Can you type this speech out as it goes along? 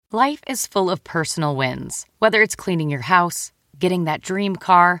Life is full of personal wins, whether it's cleaning your house, getting that dream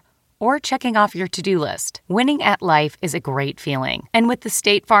car, or checking off your to-do list. Winning at life is a great feeling. And with the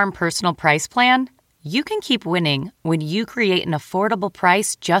State Farm Personal Price Plan, you can keep winning when you create an affordable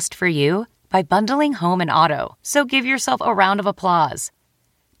price just for you by bundling home and auto. So give yourself a round of applause.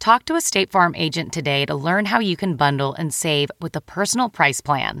 Talk to a State Farm agent today to learn how you can bundle and save with the Personal Price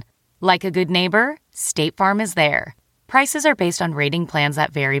Plan. Like a good neighbor, State Farm is there. Prices are based on rating plans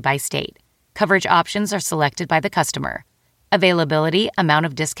that vary by state. Coverage options are selected by the customer. Availability, amount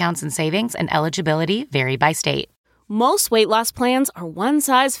of discounts and savings, and eligibility vary by state. Most weight loss plans are one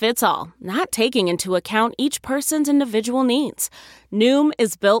size fits all, not taking into account each person's individual needs. Noom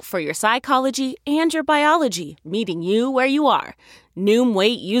is built for your psychology and your biology, meeting you where you are. Noom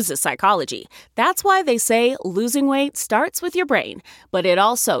Weight uses psychology. That's why they say losing weight starts with your brain, but it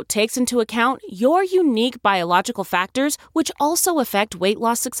also takes into account your unique biological factors, which also affect weight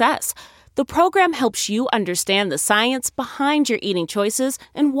loss success. The program helps you understand the science behind your eating choices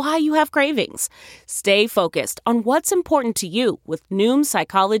and why you have cravings. Stay focused on what's important to you with Noom's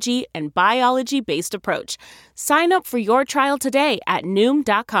psychology and biology-based approach. Sign up for your trial today at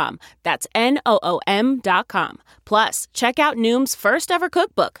Noom.com. That's Noom.com. Plus, check out Noom's first ever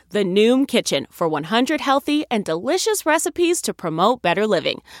cookbook, The Noom Kitchen, for 100 healthy and delicious recipes to promote better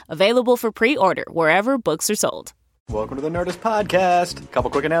living. Available for pre-order wherever books are sold. Welcome to the Nerdist Podcast. A couple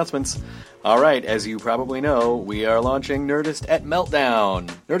quick announcements. All right, as you probably know, we are launching Nerdist at Meltdown.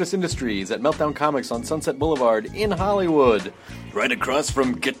 Nerdist Industries at Meltdown Comics on Sunset Boulevard in Hollywood. Right across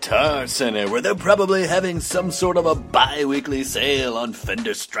from Guitar Center, where they're probably having some sort of a bi-weekly sale on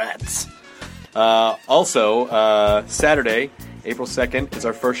Fender Strats. Also, Saturday, April 2nd, is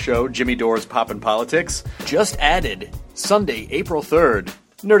our first show, Jimmy Dore's Poppin' Politics. Just added, Sunday, April 3rd,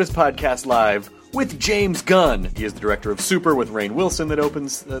 Nerdist Podcast Live with James Gunn. He is the director of Super with Rainn Wilson that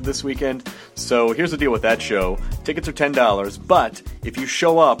opens this weekend. So here's the deal with that show. Tickets are $10, but if you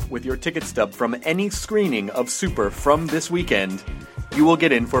show up with your ticket stub from any screening of Super from this weekend, you will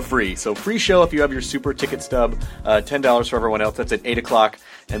get in for free. So free show if you have your Super ticket stub, $10 for everyone else. That's at 8 o'clock.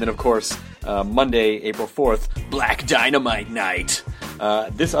 And then, of course, Monday, April 4th, Black Dynamite Night.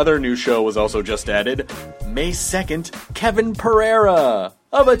 This other new show was also just added. May 2nd, Kevin Pereira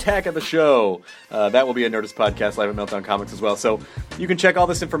of Attack of the Show. That will be a Nerdist Podcast live at Meltdown Comics as well. So you can check all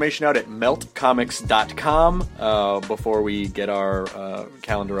this information out at meltcomics.com before we get our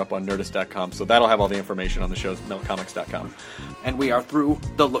calendar up on nerdist.com. So that'll have all the information on the shows at meltcomics.com. And we are through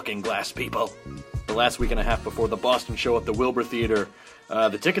the Looking Glass, people. The last week and a half before the Boston show at the Wilbur Theater.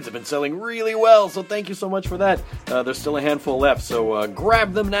 The tickets have been selling really well, so thank you so much for that. There's still a handful left, so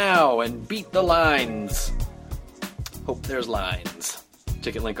grab them now and beat the lines. Hope there's lines.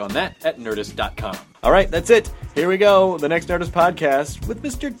 Ticket link on that at nerdist.com. All right, that's it. Here we go. The next Nerdist Podcast with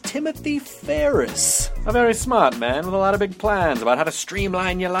Mr. Timothy Ferriss. A very smart man with a lot of big plans about how to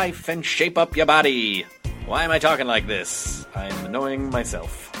streamline your life and shape up your body. Why am I talking like this? I'm annoying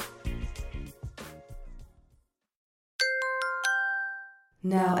myself.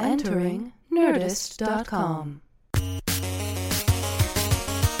 Now entering Nerdist.com.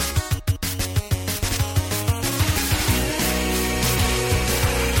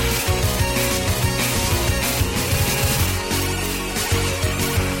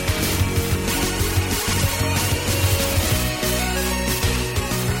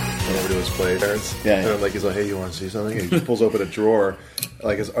 Over to his players. Yeah. And I'm like, he's like, hey, you want to see something? And he just pulls open a drawer,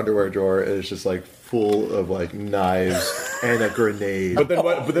 like his underwear drawer, and it's just like full of like knives and a grenade. But then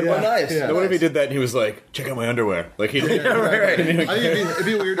what? Nice. Then what if he did that and he was like, check out my underwear? Like he did. right. I think it'd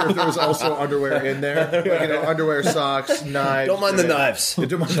be weirder if there was also underwear in there. Like, underwear, socks, knives. Don't mind the knives.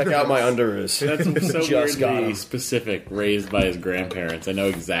 Check out my underoos. That's so weirdly specific, raised by his grandparents. I know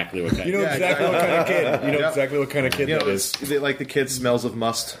exactly what kind You know exactly what kind of kid. You know exactly what kind of kid that is. Like the kid smells of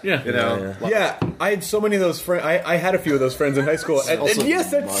must. Yeah. You know? Yeah, I had so many of those friends. I had a few of those friends in high school. And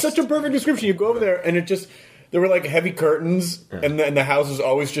yes, that's such a perfect description. You go over there and it just... There were like heavy curtains, and the house was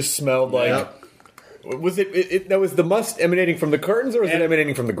always just smelled like. Yeah. Was it? That was the must emanating from the curtains, or was it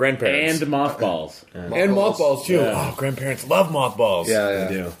emanating from the grandparents? And mothballs. And mothballs too. Yeah. Oh, grandparents love mothballs. Yeah,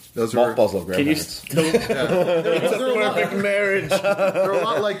 they do. Those mothballs love grandparents. Can you still? It's a perfect marriage. They're a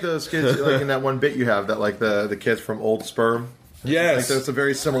lot like those kids, like in that one bit you have, that like the kids from Old Sperm. Yes, like that's a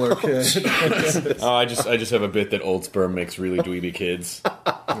very similar kid. I just have a bit that Old Sperm makes really dweeby kids.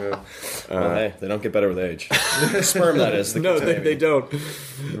 Hey, they don't get better with age. Sperm, that is. No, they don't.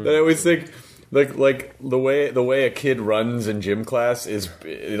 I always think like the way a kid runs in gym class is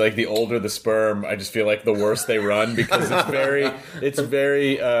like the older the sperm. I just feel like the worse they run because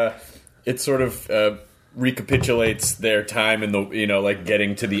it's sort of recapitulates their time in the, like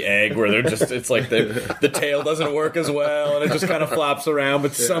getting to the egg where they're just, it's like the tail doesn't work as well and it just kind of flops around,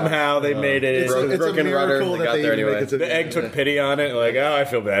 but somehow they made it. It's a broken rudder. miracle They that got they there even anyway. make it to The egg took pity on it, like, oh, I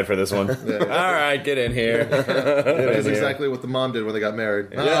feel bad for this one. All right, get in here. That's exactly what the mom did when they got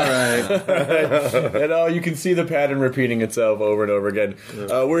married. All right. And you can see the pattern repeating itself over and over again.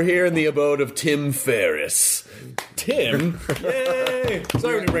 We're here in the abode of Tim Ferriss. Tim? Yay!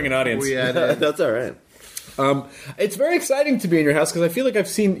 Sorry we didn't bring an audience. We had it. That's all right. It's very exciting to be in your house because I feel like I've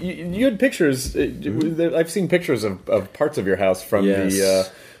seen you had pictures. I've seen pictures of parts of your house from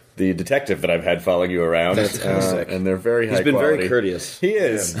the detective that I've had following you around. Fantastic. And they're very high He's been quality. very courteous. He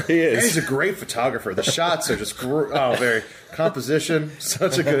is. He And he's is. a great photographer. The shots are just very composition.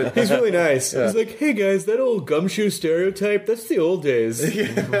 Such a good. He's really nice. He's like, hey guys, that old gumshoe stereotype, that's the old days.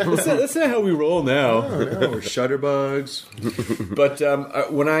 That's not how we roll now. We're shutterbugs. But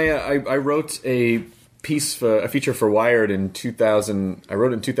when I wrote a feature for Wired in 2000, I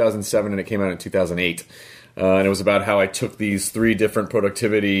wrote it in 2007 and it came out in 2008. And it was about how I took these 3 different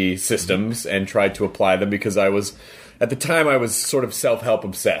productivity systems and tried to apply them because at the time I was sort of self-help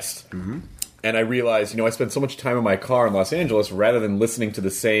obsessed. Mm-hmm. And I realized, I spent so much time in my car in Los Angeles rather than listening to the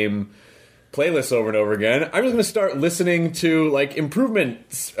same playlists over and over again. I'm just going to start listening to like improvement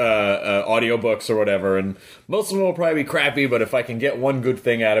audiobooks or whatever, and most of them will probably be crappy, but if I can get one good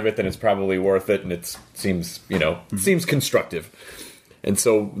thing out of it, then it's probably worth it, and it seems, seems constructive. And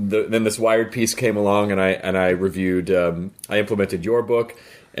so then this Wired piece came along, and I reviewed, I implemented your book,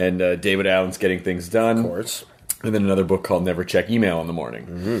 and David Allen's Getting Things Done. Of course. And then another book called Never Check Email in the Morning.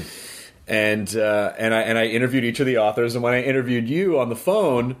 Mm-hmm. And I interviewed each of the authors, and when I interviewed you on the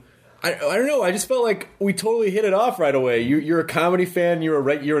phone, I don't know, I just felt like we totally hit it off right away. You're a comedy fan,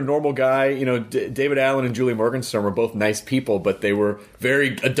 you're a normal guy. David Allen and Julie Morgenstern were both nice people, but they were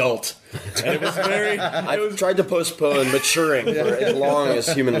very adult. And it was very... I've tried to postpone maturing for as long as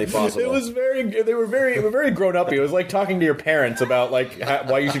humanly possible. It was they were very grown up. It was like talking to your parents about like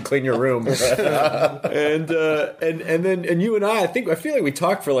why you should clean your room. and you and I feel like we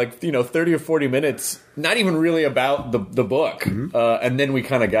talked for like 30 or 40 minutes, not even really about the book. Mm-hmm. And then we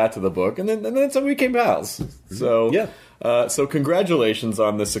kind of got to the book, and then we became pals. Mm-hmm. So yeah. So congratulations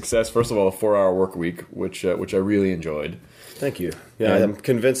on the success. First of all, a 4-hour work week, which I really enjoyed. Thank you. Yeah, I'm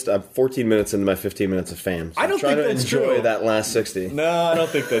convinced. I'm 14 minutes into my 15 minutes of fame. So I don't think that's enjoy true. That last 60. No, I don't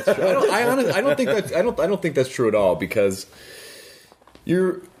think that's true. I don't think that's true at all, because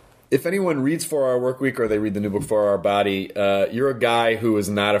if anyone reads 4-Hour Work Week or they read the new book 4-Hour Body, you're a guy who is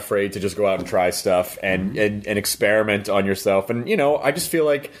not afraid to just go out and try stuff and experiment on yourself. And I just feel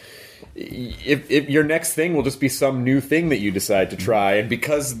like if your next thing will just be some new thing that you decide to try, and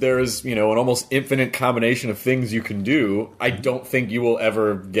because there's an almost infinite combination of things you can do, I don't think you will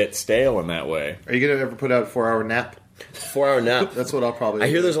ever get stale in that way. Are you going to ever put out a 4-hour nap? 4-hour nap. That's what I'll probably I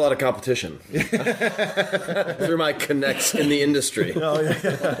do. hear there's a lot of competition through my connects in the industry.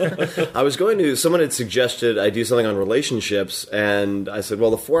 I was someone had suggested I do something on relationships, and I said,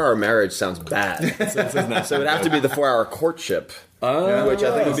 well, the 4-hour marriage sounds bad. So it would have to be the 4-hour courtship, which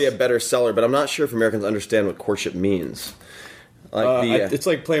I think would be a better seller, but I'm not sure if Americans understand what courtship means. It's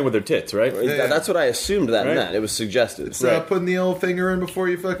like playing with their tits, right? That's what I assumed that Right. meant. It was suggested. It's putting the old finger in before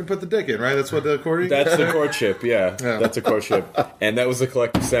you fucking put the dick in, right? That's what the courting. That's the courtship, yeah. That's a courtship. And that was the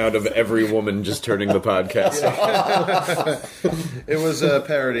collective sound of every woman just turning the podcast. It was a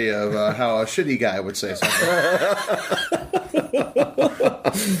parody of how a shitty guy would say something.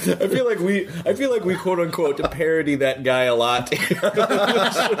 I feel like we quote unquote parody that guy a lot.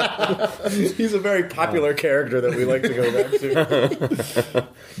 He's a very popular character that we like to go back to.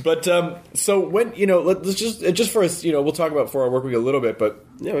 But so when let's just for us, we'll talk about 4-Hour Work Week a little bit, but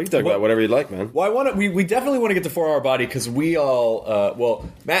Yeah, we can talk about whatever you'd like, man. well, we definitely want to get to 4-Hour Body because we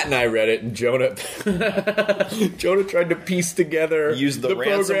all Matt and I read it, and Jonah tried to piece together Use the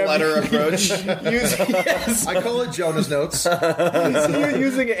ransom program. letter approach. Yes. I call it Jonah's notes.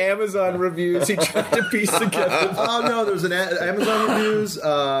 Using Amazon reviews, he tried to piece together. Oh no, there's an Amazon reviews,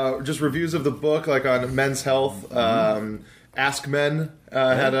 just reviews of the book, like on Men's Health. Ask Men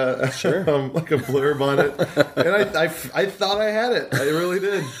had a like a blurb on it, and I thought I had it. I really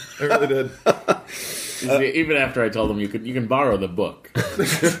did. Even after I told him you can borrow the book.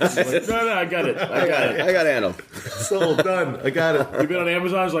 Like, no, I got it. I got it. Anno. Sold, done. I got it. You've been on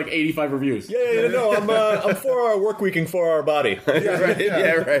Amazon. It's like 85 reviews. Yeah, no, I'm 4-Hour Work Week and 4-Hour Body.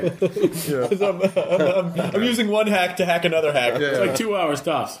 Yeah, right. 'Cause I'm using one hack to hack another hack. It's like 2 hours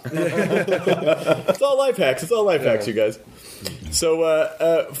tops. It's all life hacks. You guys.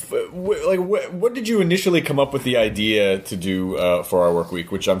 So, what did you initially come up with the idea to do for our work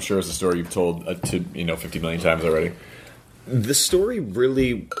week, which I'm sure is a story you've told to 50 million times already? The story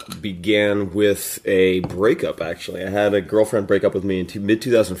really began with a breakup, actually. I had a girlfriend break up with me in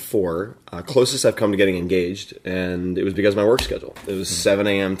mid-2004, closest I've come to getting engaged, and it was because of my work schedule. It was 7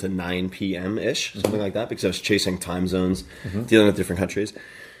 a.m. to 9 p.m.-ish, something like that, because I was chasing time zones, dealing with different countries.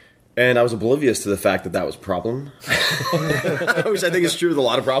 And I was oblivious to the fact that was a problem, which I think is true with a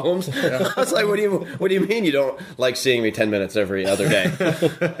lot of problems. I was like, "What do you mean you don't like seeing me 10 minutes every other day?"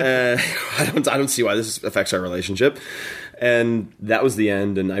 I don't see why this affects our relationship. And that was the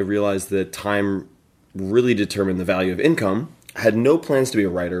end. And I realized that time really determined the value of income. I had no plans to be a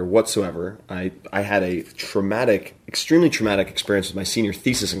writer whatsoever. I had a extremely traumatic experience with my senior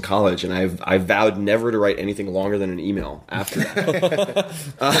thesis in college, and I vowed never to write anything longer than an email after that.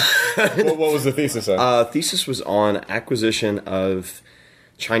 What was the thesis on? Thesis was on acquisition of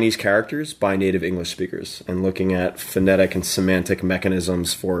Chinese characters by native English speakers and looking at phonetic and semantic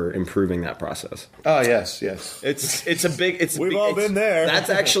mechanisms for improving that process. Oh, yes. It's a big... We've all been there.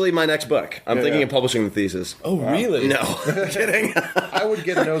 That's actually my next book. I'm thinking of publishing the thesis. Oh, really? No. I'm kidding. I would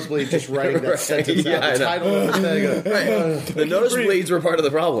get a nosebleed just writing that sentence out. The title of the thing. The nosebleeds were part of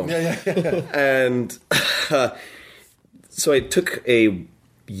the problem. Yeah. And so I took a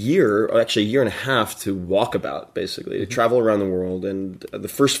year and a half to walk about, basically, to travel around the world. And the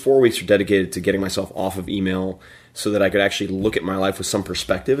first 4 weeks were dedicated to getting myself off of email so that I could actually look at my life with some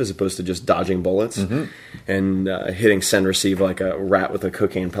perspective as opposed to just dodging bullets and hitting send receive like a rat with a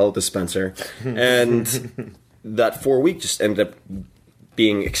cocaine pellet dispenser. And that 4 week just ended up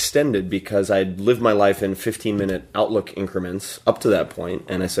being extended because I'd lived my life in 15-minute Outlook increments up to that point.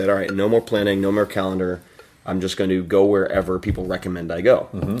 And I said, all right, no more planning, no more calendar. I'm just going to go wherever people recommend I go.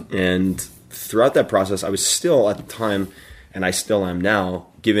 And throughout that process, I was still at the time, and I still am now,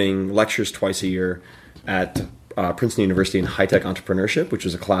 giving lectures twice a year at Princeton University in high-tech entrepreneurship, which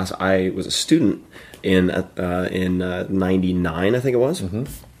was a class I was a student in 99, I think it was.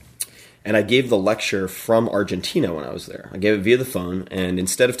 And I gave the lecture from Argentina when I was there. I gave it via the phone, and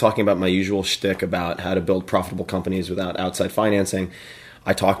instead of talking about my usual shtick about how to build profitable companies without outside financing,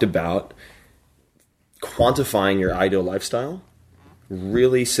 I talked about quantifying your ideal lifestyle,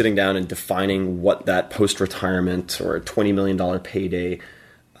 really sitting down and defining what that post-retirement or a $20 million payday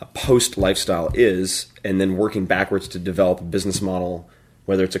post-lifestyle is, and then working backwards to develop a business model,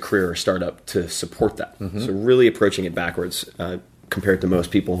 whether it's a career or startup, to support that. So really approaching it backwards compared to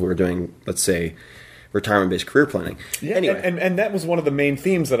most people who are doing, let's say, retirement-based career planning. Yeah, anyway. and that was one of the main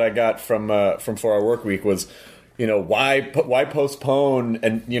themes that I got from 4 Hour Work Week was, why postpone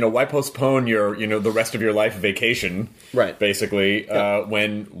why postpone your the rest of your life vacation, right? Basically,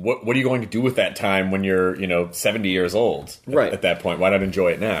 when what are you going to do with that time when you're 70 years old? Right. At that point, why not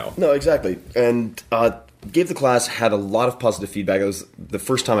enjoy it now? No, exactly. And gave the class, had a lot of positive feedback. It was the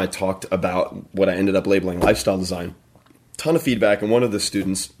first time I talked about what I ended up labeling lifestyle design. Ton of feedback, and one of the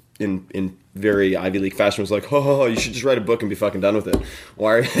students in very Ivy League fashion was like, you should just write a book and be fucking done with it.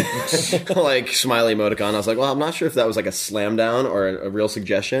 Why are you like smiley emoticon? I was like, well, I'm not sure if that was like a slam down or a real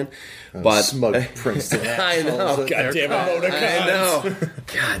suggestion, but smug Princeton. I know. God damn emoticons. I know.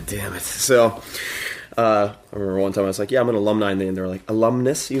 God damn it. So I remember one time I was like, I'm an alumni, and they were like,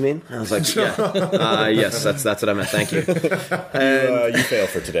 alumnus, you mean? I was like, yeah. Yes, that's what I meant. Thank you. And you fail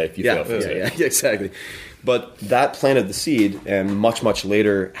for today. You fail for today. Yeah, exactly. But that planted the seed, and much, much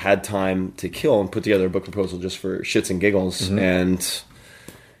later had time to kill and put together a book proposal just for shits and giggles. And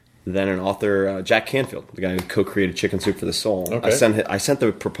then an author, Jack Canfield, the guy who co-created Chicken Soup for the Soul. Okay. I sent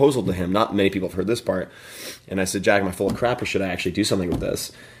the proposal to him. Not many people have heard this part. And I said, Jack, am I full of crap, or should I actually do something with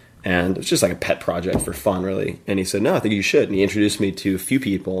this? And it was just like a pet project for fun, really. And he said, no, I think you should. And he introduced me to a few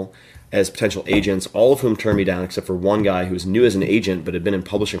people as potential agents, all of whom turned me down, except for one guy who was new as an agent but had been in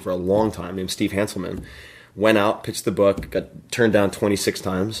publishing for a long time, named Steve Hanselman. Went out, pitched the book, got turned down 26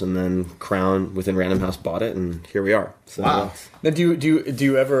 times, and then Crown within Random House bought it, and here we are. So, wow. Now, do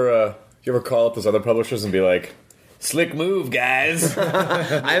you ever call up those other publishers and be like, slick move, guys?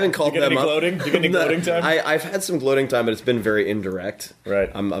 I haven't called them up. Do you get any gloating time? I've had some gloating time, but it's been very indirect. Right.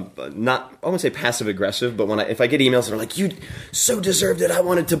 I'm not, I won't say passive aggressive, but if I get emails that are like, you so deserved it, I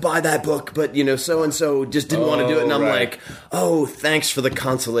wanted to buy that book, but so and so just didn't want to do it, and I'm like, oh, thanks for the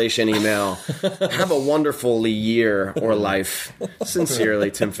consolation email. Have a wonderful year or life.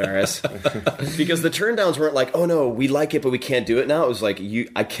 Sincerely, Tim Ferriss. Because the turndowns weren't like, oh no, we like it, but we can't do it now. It was like,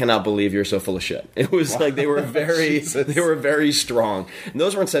 I cannot believe you're so full of shit. It was like they were very strong. And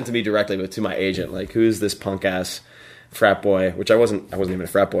those weren't sent to me directly, but to my agent. Like, who is this punk ass frat boy, which I wasn't even a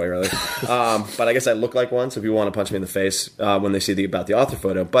frat boy really, but I guess I look like one, so people want to punch me in the face when they see the About the Author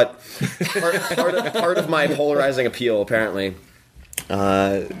photo. But part of my polarizing appeal, apparently.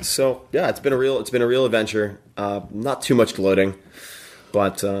 So yeah, it's been a real adventure. Not too much gloating,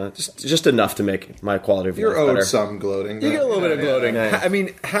 but just enough to make my quality of life better. You're owed some gloating. You get a little bit of gloating. Yeah. I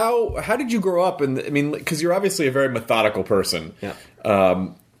mean, how did you grow up? And I mean, because you're obviously a very methodical person. Yeah.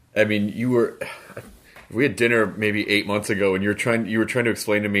 I mean, we had dinner maybe 8 months ago, and you were trying to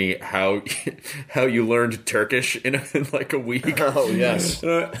explain to me how you learned Turkish in like a week. Oh yes.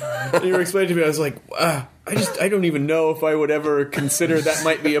 And you were explaining to me. I was like, I don't even know if I would ever consider that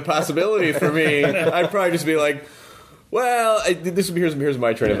might be a possibility for me. I'd probably just be like, well, here's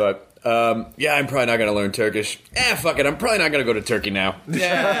my train of thought. Yeah, I'm probably not going to learn Turkish. Fuck it, I'm probably not going to go to Turkey now.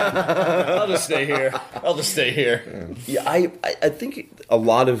 Yeah, I'll just stay here. Yeah, I think a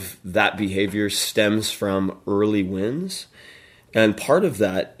lot of that behavior stems from early wins. And part of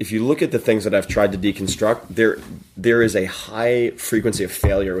that, if you look at the things that I've tried to deconstruct, there is a high frequency of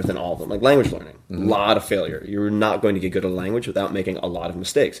failure within all of them. Like language learning, a lot of failure. You're not going to get good at a language without making a lot of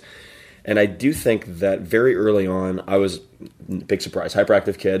mistakes. And I do think that very early on, I was, big surprise,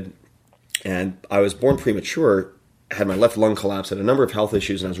 hyperactive kid, and I was born premature, had my left lung collapse, had a number of health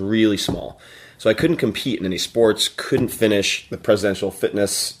issues, and I was really small. So I couldn't compete in any sports, couldn't finish the presidential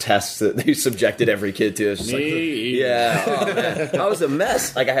fitness tests that they subjected every kid to. It was just man. I was a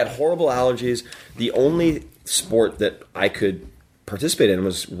mess. Like, I had horrible allergies. The only sport that I could participate in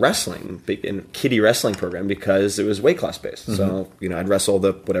was wrestling, in a kiddie wrestling program, because it was weight class based. So, I'd wrestle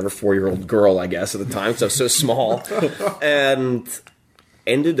the whatever 4-year-old girl, I guess, at the time, because I was so small, and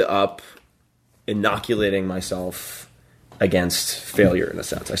ended up inoculating myself against failure in a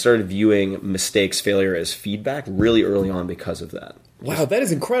sense. I started viewing failure as feedback really early on because of that. Wow, that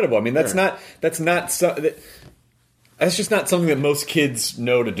is incredible. I mean, that's just not something that most kids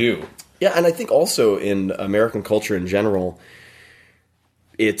know to do. Yeah, and I think also in American culture in general,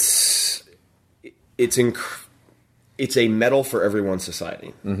 it's a medal for everyone's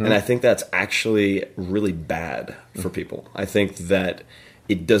society. And I think that's actually really bad for people. I think that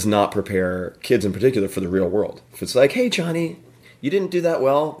it does not prepare kids in particular for the real world. If it's like, hey, Johnny, you didn't do that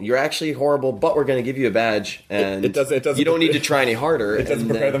well, you're actually horrible, but we're going to give you a badge, and it doesn't you don't need to try any harder. It doesn't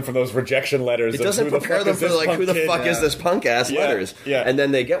prepare them for those rejection letters. It doesn't prepare them for who the fuck is this punk ass letters. Yeah. And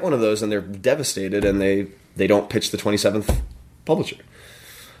then they get one of those and they're devastated, and they don't pitch the 27th publisher.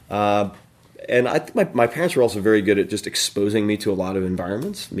 And I think my parents were also very good at just exposing me to a lot of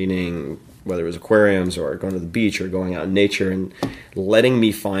environments, meaning whether it was aquariums or going to the beach or going out in nature, and letting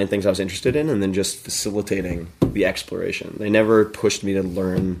me find things I was interested in and then just facilitating the exploration. They never pushed me to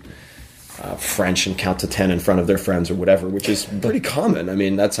learn French and count to 10 in front of their friends or whatever, which is pretty common. I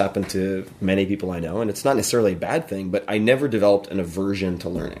mean, that's happened to many people I know, and it's not necessarily a bad thing, but I never developed an aversion to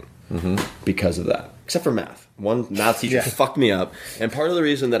learning because of that, except for math. One math teacher fucked me up, and part of the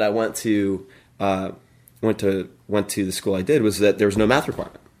reason that I went to the school I did was that there was no math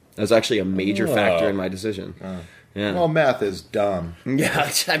requirement. That was actually a major factor in my decision. Yeah. Well, math is dumb. Yeah,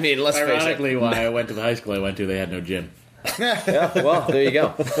 I mean, let's face it. Ironically, when I went to the high school I went to, they had no gym. Yeah, well, there you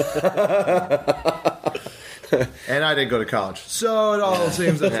go. And I didn't go to college, so it all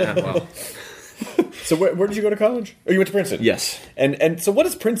seems well. So where did you go to college? Oh, you went to Princeton. Yes. And so what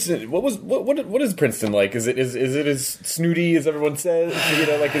is Princeton? What is Princeton like? Is it as snooty as everyone says?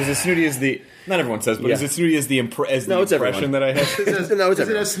 Like is it snooty as the not everyone says, but is it snooty as the impression everyone. that I have? Is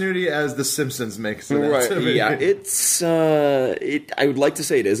it as snooty as The Simpsons makes it? Right. Yeah. It's I would like to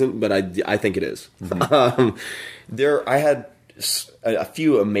say it isn't, but I think it is. I had a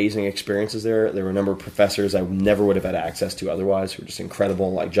few amazing experiences there. There were a number of professors I never would have had access to otherwise who were just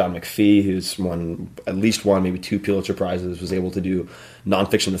incredible, like John McPhee, who's at least won maybe 2 Pulitzer Prizes, was able to do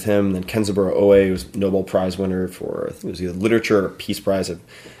nonfiction with him. Then Kenzaburo Oe, who was Nobel Prize winner for, I think it was either Literature or Peace Prize, I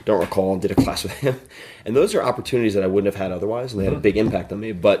don't recall, did a class with him. And those are opportunities that I wouldn't have had otherwise, and they had a big impact on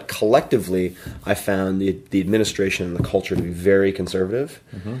me. But collectively, I found the administration and the culture to be very conservative.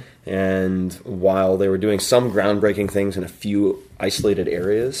 And while they were doing some groundbreaking things in a few isolated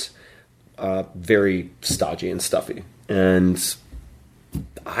areas, very stodgy and stuffy. And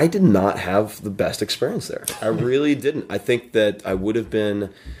I did not have the best experience there. I really didn't. I think that I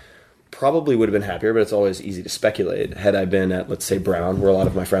probably would have been happier, but it's always easy to speculate, had I been at, let's say, Brown, where a lot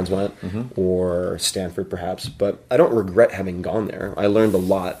of my friends went, or Stanford perhaps. But I don't regret having gone there. I learned a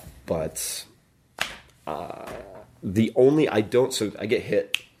lot, but I get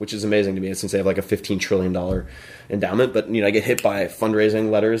hit, which is amazing to me since they have like a $15 trillion endowment, but I get hit by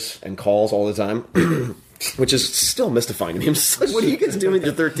fundraising letters and calls all the time which is still mystifying to me. I'm just like, what are you guys doing with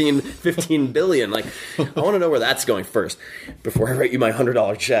your 13, 15 billion? Like, I want to know where that's going first before I write you my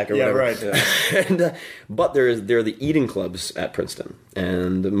 $100 check or whatever. Right. Yeah. And, but there are the eating clubs at Princeton,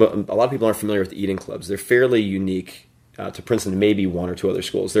 and a lot of people aren't familiar with the eating clubs. They're fairly unique to Princeton, maybe one or two other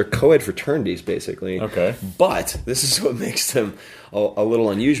schools. They're co-ed fraternities, basically. Okay. But this is what makes them a little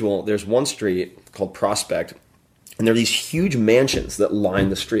unusual. There's one street called Prospect, and there are these huge mansions that line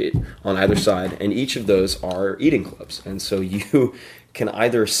the street on either side, and each of those are eating clubs. And so you can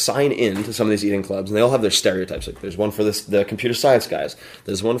either sign in to some of these eating clubs, and they all have their stereotypes. Like there's one for the computer science guys.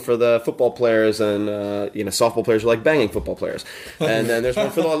 There's one for the football players and softball players who like banging football players. And then there's one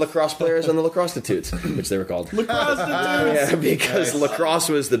for the lacrosse players and the lacrosse-titudes, which they were called. Lacrosse-titudes! Yeah, because lacrosse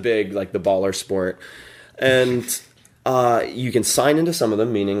was the big, like the baller sport. And you can sign into some of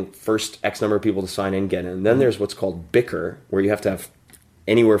them, meaning first X number of people to sign in, get in. Then there's what's called bicker, where you have to have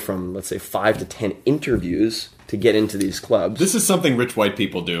anywhere from, let's say, 5 to 10 interviews to get into these clubs. This is something rich white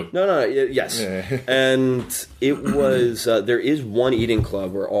people do. No, yes. And it was, there is one eating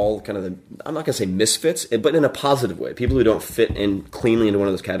club where all kind of I'm not going to say misfits, but in a positive way. People who don't fit in cleanly into one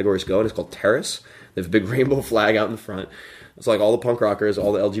of those categories go, and it's called Terrace. They have a big rainbow flag out in the front. It's like all the punk rockers,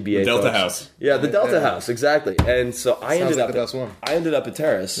 all the LGBA The Delta folks. House. Yeah, the Delta House, exactly. And so I ended like up the best one. I ended up at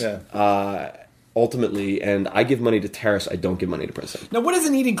Terrace. Ultimately, and I give money to Terrace. I don't give money to Princeton. Now, what is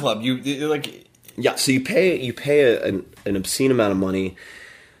an eating club? Yeah, so you pay an obscene amount of money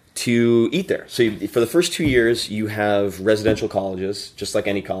to eat there. So for the first 2 years, you have residential colleges, just like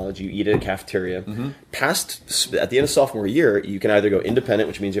any college. You eat at a cafeteria. Mm-hmm. At the end of sophomore year, you can either go independent,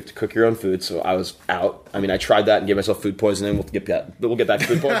 which means you have to cook your own food. So I was out. I mean, I tried that and gave myself food poisoning. We'll get back to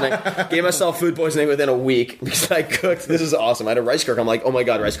food poisoning. Gave myself food poisoning within a week because I cooked. This is awesome. I had a rice cooker. I'm like, oh my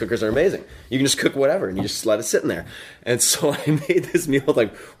God, rice cookers are amazing. You can just cook whatever and you just let it sit in there. And so I made this meal with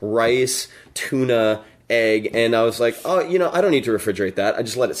like rice, tuna, egg, and I was like, oh, I don't need to refrigerate that. I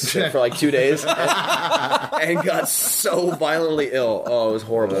just let it sit for like 2 days and got so violently ill. Oh, it was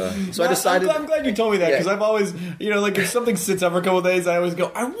horrible. So I decided... I'm glad you told me that, because I've always, if something sits out for a couple of days, I always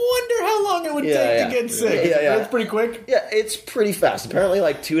go, I wonder how long it would take to get sick. Yeah. It's pretty quick? Yeah, it's pretty fast. Apparently,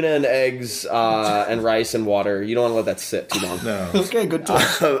 like tuna and eggs and rice and water, you don't want to let that sit too long. No. Okay, good talk.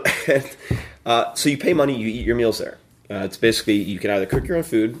 So you pay money, you eat your meals there. It's basically you can either cook your own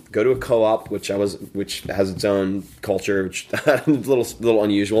food, go to a co-op, which has its own culture, which is a little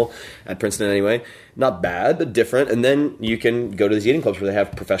unusual at Princeton anyway. Not bad, but different. And then you can go to these eating clubs where they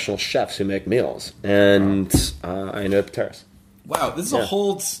have professional chefs who make meals. And I ended up at Terrace. Wow, this is a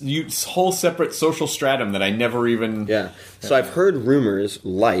whole separate social stratum that I never even... Yeah. So I've heard rumors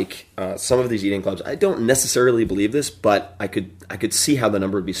like some of these eating clubs. I don't necessarily believe this, but I could see how the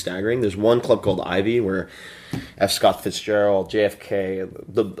number would be staggering. There's one club called Ivy where F. Scott Fitzgerald,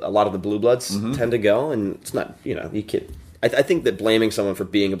 JFK, a lot of the Blue Bloods tend to go, and it's not, you kid. I think that blaming someone for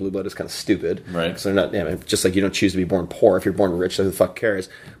being a blue blood is kind of stupid. Right. Because they're not, just like you don't choose to be born poor. If you're born rich, who the fuck cares?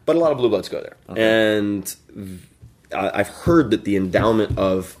 But a lot of blue bloods go there. Okay. And I've heard that the endowment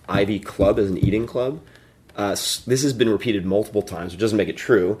of Ivy Club as an eating club, this has been repeated multiple times, which doesn't make it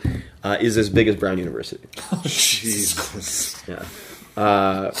true, is as big as Brown University. Oh, Jesus.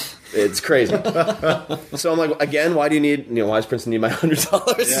 Yeah. It's crazy. So I'm like, again, why does Princeton need my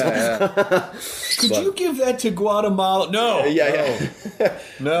 $100? Yeah. Could you give that to Guatemala? No.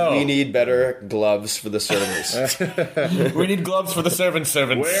 No. We need better gloves for the servers. We need gloves for the servants.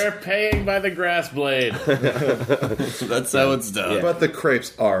 We're paying by the grass blade. That's how it's done. Yeah. But the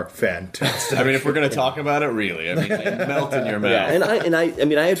crepes are fantastic. I mean, if we're going to talk about it, really, they melt in your mouth. Yeah, and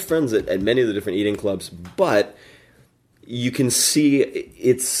I had friends at many of the different eating clubs, but you can see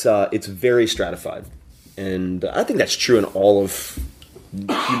it's very stratified, and I think that's true in all of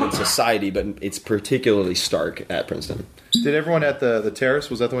human society, but it's particularly stark at Princeton. Did everyone at the Terrace,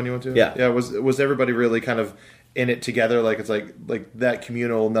 was that the one you went to? Yeah. Yeah. Was everybody really kind of in it together? Like it's like that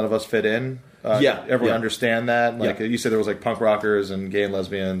communal, none of us fit in. Everyone understand that. Like you said, there was like punk rockers and gay and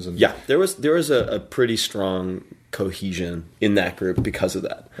lesbians, and there was a pretty strong cohesion in that group because of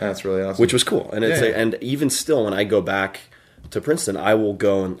that. That's really awesome. Which was cool. And and even still, when I go back to Princeton, I will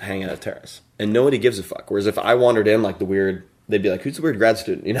go and hang out at Terrace, and nobody gives a fuck. Whereas if I wandered in like the weird, they'd be like, "Who's the weird grad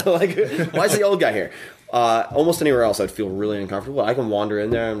student?" Like, why is the old guy here? Almost anywhere else, I'd feel really uncomfortable. I can wander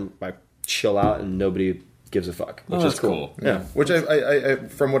in there and chill out, and nobody gives a fuck, which is cool. Yeah, which I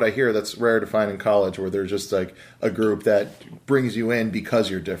from what I hear, that's rare to find in college, where there's just like a group that brings you in because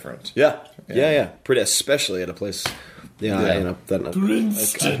you're different. Yeah. Pretty, especially at a place Yeah.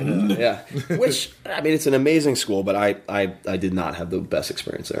 Princeton. Yeah. Which, I mean, it's an amazing school, but I did not have the best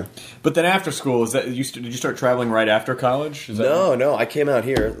experience there. But then after school, did you start traveling right after college? No. I came out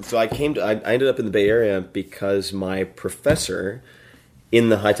here. So I ended up in the Bay Area because my professor in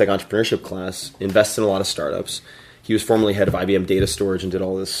the high-tech entrepreneurship class invested in a lot of startups. He was formerly head of IBM data storage and did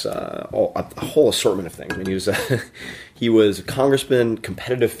all this, a whole assortment of things. I mean, he was a congressman,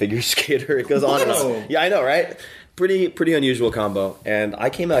 competitive figure skater. It goes on and on. Yeah, I know, right? Pretty unusual combo. And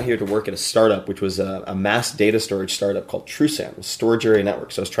I came out here to work at a startup, which was a mass data storage startup called TrueSAM, Storage Area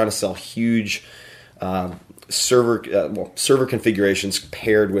Network. So I was trying to sell huge server configurations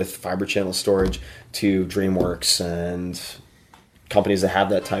paired with fiber channel storage to DreamWorks and companies that have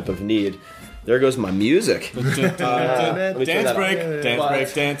that type of need. There goes my music. Dance break.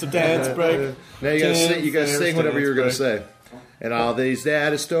 Now you gotta sing whatever you were gonna say. And all these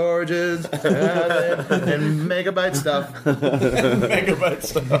data storages and megabyte stuff.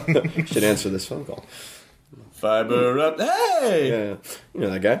 Should answer this phone call. Fiber up. Hey! Yeah. You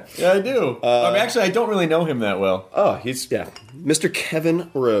know that guy? Yeah, I do. Actually, I don't really know him that well. Oh, Mr. Kevin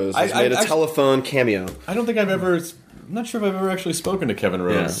Rose has made a telephone cameo. I don't think I'm not sure if I've ever actually spoken to Kevin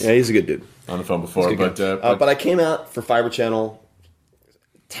Rose. Yeah, he's a good dude. On the phone before, but I came out for Fiber Channel,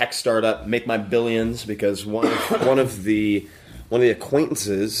 tech startup, make my billions because one of the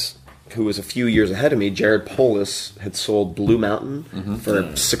acquaintances who was a few years ahead of me, Jared Polis, had sold Blue Mountain for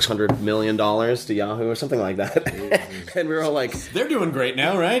 $600 million to Yahoo or something like that. And we were all like, they're doing great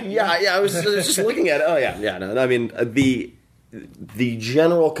now, right? Yeah. I was just looking at it. Oh yeah. No, I mean the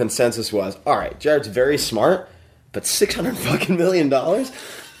general consensus was, all right, Jared's very smart. But $600 million?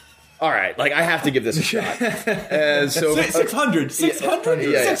 All right, like I have to give this a shot. And so 600.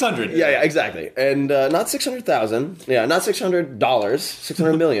 Yeah, exactly. And not 600,000. Yeah, not $600.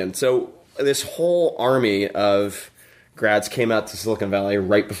 $600 million. So this whole army of grads came out to Silicon Valley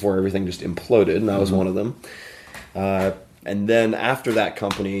right before everything just imploded, and I was one of them. And then after that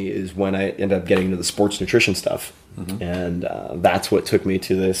company is when I ended up getting into the sports nutrition stuff, and that's what took me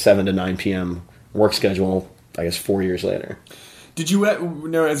to the 7 to 9 p.m. work schedule. I guess 4 years later. Did you,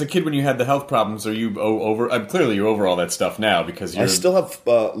 as a kid when you had the health problems, are you over? Clearly, you're over all that stuff now because you're. I still have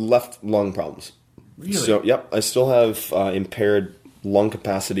left lung problems. Really? So, yep, I still have impaired lung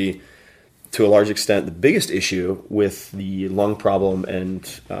capacity to a large extent. The biggest issue with the lung problem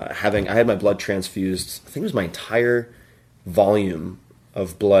and I had my blood transfused. I think it was my entire volume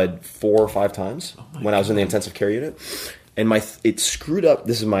of blood 4 or 5 times when I was in the intensive care unit. And it screwed up.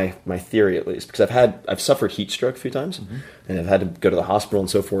 This is my theory, at least, because I've suffered heat stroke a few times, and I've had to go to the hospital and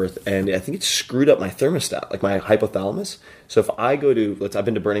so forth. And I think it screwed up my thermostat, like my hypothalamus. So if I go to, I've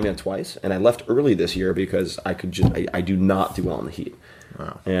been to Burning Man twice, and I left early this year because I do not do well in the heat.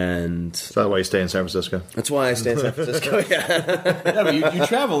 Wow. And is that why you stay in San Francisco? That's why I stay in San Francisco. Yeah, but you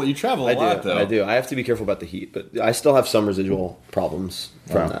travel. You travel a lot, though. I do. I have to be careful about the heat, but I still have some residual problems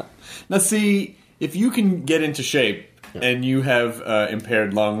from that. Now, see, if you can get into shape. Yeah. And you have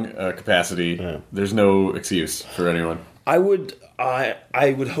impaired lung capacity. Yeah. There's no excuse for anyone. I would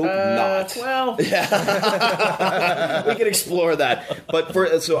hope not. Well, yeah. We can explore that.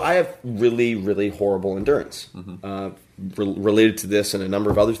 But so I have really, really horrible endurance related to this and a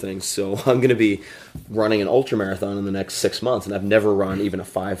number of other things. So I'm going to be running an ultramarathon in the next 6 months, and I've never run even a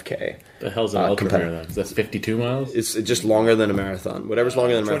 5K. The hell's an ultramarathon? Is that 52 miles? It's just longer than a marathon. Whatever's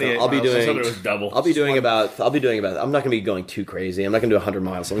longer than a marathon. I'll be doing about. I'm not going to be going too crazy. I'm not going to do 100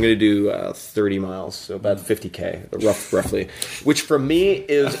 miles. I'm going to do 30 miles, so about 50K, roughly. Which for me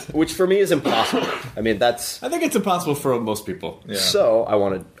is impossible. I mean, I think it's impossible for most people. Yeah. So I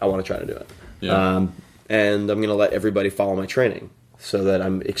want to try to do it. Yeah. And I'm going to let everybody follow my training so that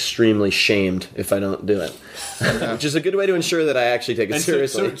I'm extremely shamed if I don't do it. Which is a good way to ensure that I actually take it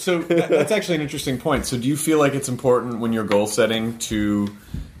seriously. So that's actually an interesting point. So do you feel like it's important when you're goal setting to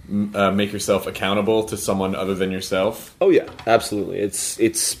make yourself accountable to someone other than yourself? Oh yeah, absolutely.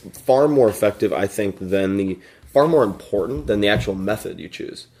 It's far more effective, I think, far more important than the actual method you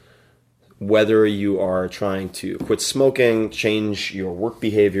choose. Whether you are trying to quit smoking, change your work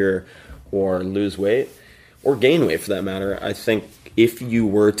behavior, or lose weight, or gain weight for that matter, I think if you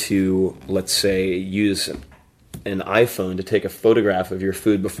were to, let's say, use an iPhone to take a photograph of your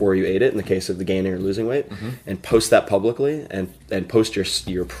food before you ate it, in the case of the gaining or losing weight, and post that publicly, and post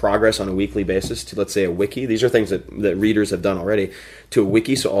your progress on a weekly basis to, let's say, a wiki. These are things that readers have done already, to a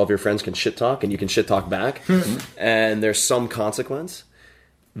wiki so all of your friends can shit talk and you can shit talk back, and there's some consequence,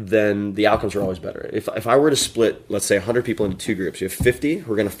 then the outcomes are always better. If I were to split, let's say, 100 people into 2 groups, you have 50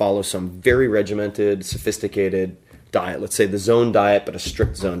 who are going to follow some very regimented, sophisticated diet. Let's say the zone diet, but a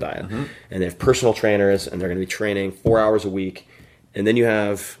strict zone diet. And they have personal trainers, and they're going to be training 4 hours a week. And then you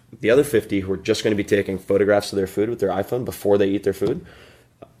have the other 50 who are just going to be taking photographs of their food with their iPhone before they eat their food.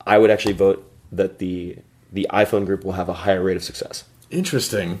 I would actually vote that the iPhone group will have a higher rate of success.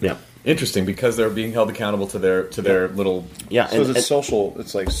 Interesting. Yeah. Interesting, because they're being held accountable to their little... Yeah. So it's social,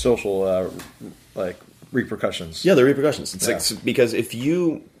 like repercussions. Yeah, the repercussions. It's like, because if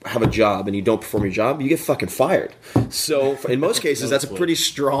you have a job and you don't perform your job, you get fucking fired. So in most cases, that's a pretty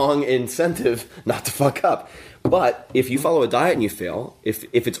strong incentive not to fuck up. But if you follow a diet and you fail, if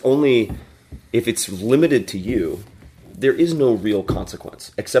it's limited to you, there is no real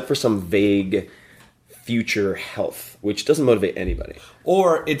consequence except for some vague future health, which doesn't motivate anybody.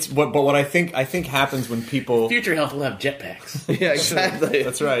 Or but what I think happens when people... Future health will have jetpacks. Yeah, exactly.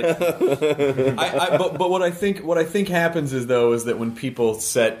 That's right. But what I think happens is that when people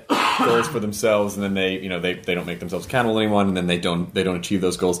set goals for themselves and then they don't make themselves accountable to anyone, and then they don't achieve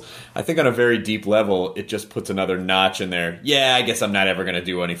those goals, I think on a very deep level it just puts another notch in there. Yeah, I guess I'm not ever going to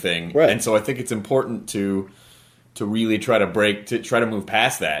do anything. Right. And so I think it's important to really try to move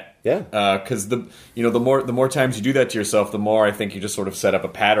past that. Yeah. Because the more times you do that to yourself, the more I think you just sort of set up a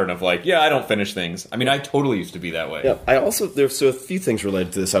pattern of like, yeah, I don't finish things. I mean, I totally used to be that way. Yeah. I also there's a few things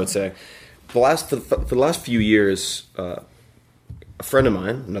related to this. I would say, for the last few years, a friend of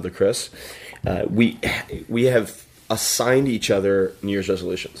mine, another Chris, we have assigned each other New Year's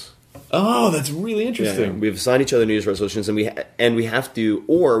resolutions. Oh, that's really interesting. Yeah, we've assigned each other New Year's resolutions, and we have to,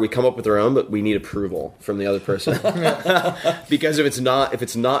 or we come up with our own, but we need approval from the other person. Because if it's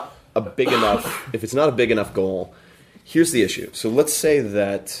not a big enough goal, here's the issue. So let's say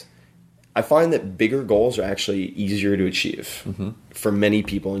that I find that bigger goals are actually easier to achieve for many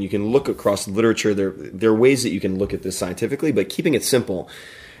people, and you can look across literature. There are ways that you can look at this scientifically, but keeping it simple.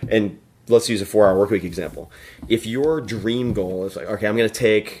 And let's use a 4-hour workweek example. If your dream goal is like, okay, I'm going to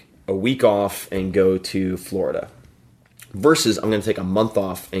take a week off and go to Florida, versus I'm going to take a month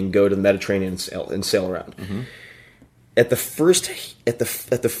off and go to the Mediterranean and sail around. At the first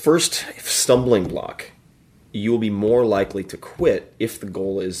stumbling block, you will be more likely to quit if the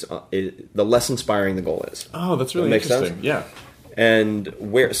goal is the less inspiring the goal is. Oh, that's really interesting. Sense? Yeah. And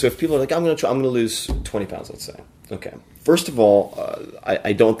so if people are like, I'm going to lose 20 pounds, let's say. Okay. First of all,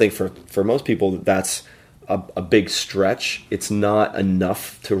 I don't think for most people that's a big stretch. It's not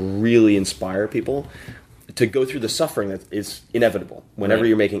enough to really inspire people to go through the suffering that is inevitable whenever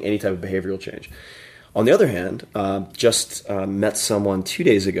you're making any type of behavioral change. On the other hand, just met someone 2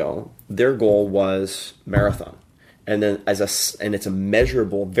 days ago. Their goal was marathon, and then it's a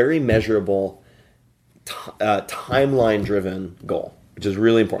measurable, very measurable, timeline-driven goal, which is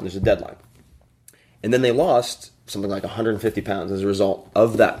really important. There's a deadline, and then they lost something like 150 pounds as a result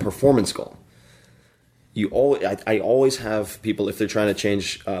of that performance goal. I always have people, if they're trying to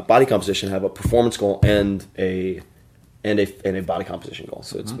change body composition, have a performance goal and a body composition goal.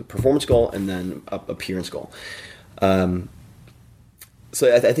 So it's a performance goal and then a appearance goal. So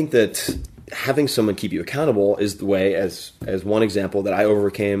I think that having someone keep you accountable is the way, as one example, that I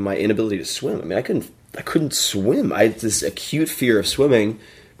overcame my inability to swim. I mean, I couldn't swim. I had this acute fear of swimming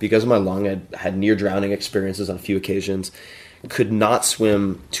because of my lung. I had near drowning experiences on a few occasions. Could not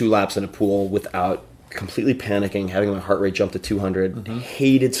swim 2 laps in a pool without completely panicking, having my heart rate jump to 200.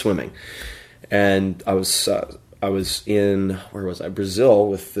 Hated swimming. And I was in, where was I? Brazil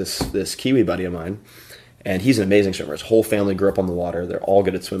with this Kiwi buddy of mine, and he's an amazing swimmer. His whole family grew up on the water. They're all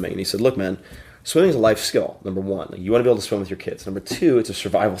good at swimming. And he said, look, man, swimming is a life skill, number one. You want to be able to swim with your kids. Number two, it's a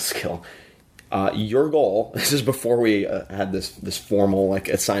survival skill. Your goal, this is before we had this formal, like,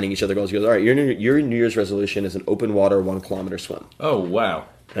 assigning each other goals. He goes, all right, your New Year's resolution is an open water 1 kilometer swim. Oh, wow.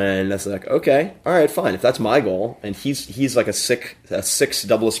 And that's like, okay, all right, fine. If that's my goal, and he's like a six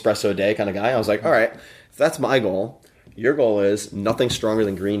double espresso a day kind of guy, I was like, all right, if that's my goal, your goal is nothing stronger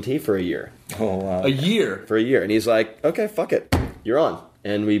than green tea for a year. Oh, wow. A year? For a year. And he's like, okay, fuck it. You're on.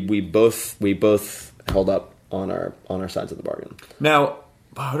 And we both held up on our sides of the bargain. Now,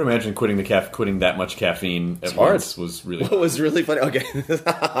 I would imagine quitting that much caffeine at once was really hard. What was really funny? Okay,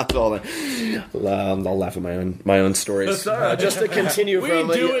 I'll laugh at my own stories. Just to continue we from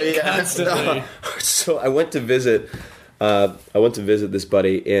do it constantly. No. So I went to visit this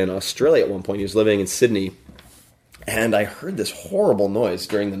buddy in Australia at one point. He was living in Sydney, and I heard this horrible noise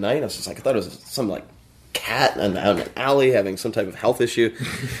during the night. I was just like, I thought it was some like cat out in an alley having some type of health issue,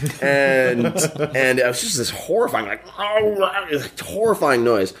 and it was just this horrifying, horrifying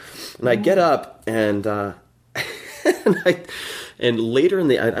noise. And I get up and later in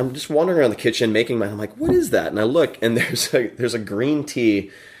the, I'm just wandering around the kitchen making I'm like, what is that? And I look, and there's a green tea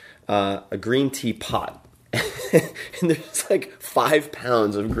pot. and there's like 5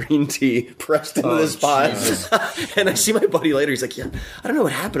 pounds of green tea pressed into this pot. And I see my buddy later. He's like, "Yeah, I don't know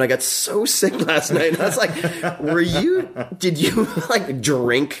what happened. I got so sick last night." And I was like, did you like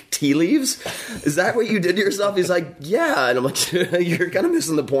drink tea leaves? Is that what you did to yourself? He's like, "Yeah." And I'm like, "You're kind of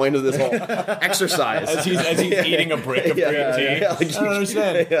missing the point of this whole exercise." As he's eating a brick of green tea. Yeah, like, I don't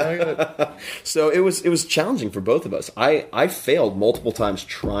understand. Yeah. So it was challenging for both of us. I failed multiple times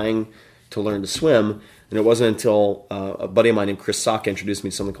trying to learn to swim, and it wasn't until a buddy of mine named Chris Saka introduced me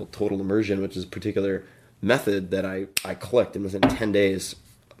to something called total immersion, which is a particular method that I clicked, and within 10 days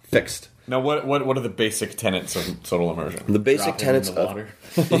fixed. Now, what are the basic tenets of total immersion? The basic tenets in the water.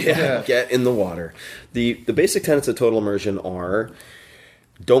 Get in the water. The basic tenets of total immersion are: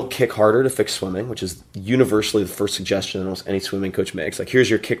 don't kick harder to fix swimming, which is universally the first suggestion almost any swimming coach makes. Like, here's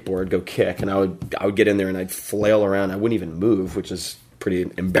your kickboard, go kick. And I would get in there and I'd flail around. I wouldn't even move, which is pretty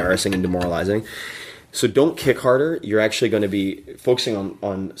embarrassing and demoralizing. So don't kick harder. You're actually going to be focusing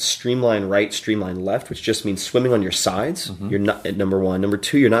on streamline right, streamline left, which just means swimming on your sides. You're not at number one. Number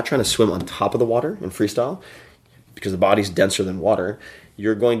two, you're not trying to swim on top of the water in freestyle because the body's denser than water.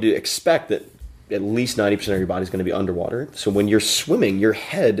 You're going to expect that at least 90% of your body is going to be underwater. So when you're swimming, your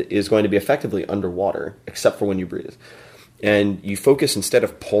head is going to be effectively underwater, except for when you breathe. And you focus, instead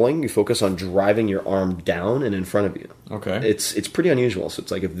of pulling, you focus on driving your arm down and in front of you. Okay. It's pretty unusual. So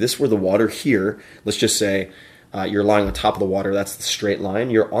it's like if this were the water here, let's just say you're lying on top of the water, that's the straight line,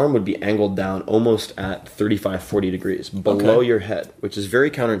 your arm would be angled down almost at 35, 40 degrees below your head, which is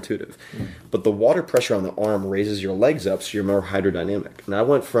very counterintuitive. But the water pressure on the arm raises your legs up, so you're more hydrodynamic. And I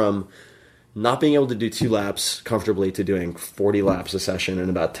went from not being able to do 2 laps comfortably to doing 40 laps a session in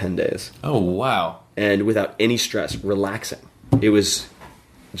about 10 days. Oh, wow. And without any stress, relaxing. It was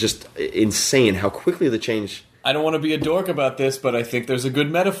just insane how quickly the change... I don't want to be a dork about this, but I think there's a good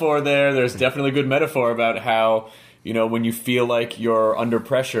metaphor there. There's definitely a good metaphor about how, you know, when you feel like you're under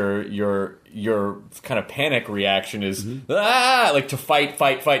pressure, your kind of panic reaction is like to fight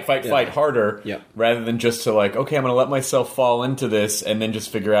harder, rather than just to like, okay, I'm going to let myself fall into this and then just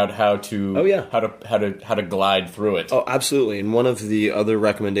figure out how to how to glide through it. Oh, absolutely. And one of the other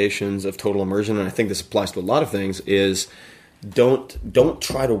recommendations of total immersion, and I think this applies to a lot of things, is don't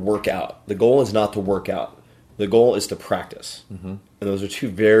try to work out. The goal is not to work out. The goal is to practice. And those are two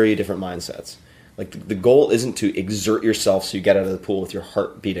very different mindsets. Like the goal isn't to exert yourself so you get out of the pool with your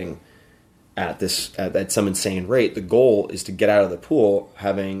heart beating at some insane rate. The goal is to get out of the pool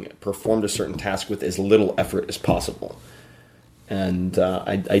having performed a certain task with as little effort as possible. And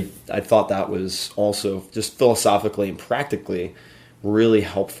I thought that was also just philosophically and practically really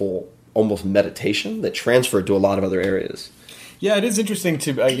helpful, almost meditation that transferred to a lot of other areas. Yeah, it is interesting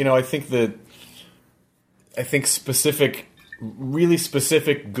to I think really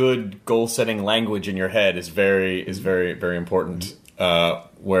specific, good goal setting language in your head is very, very important.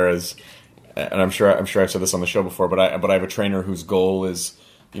 Whereas, and I'm sure I've said this on the show before, but I have a trainer whose goal is,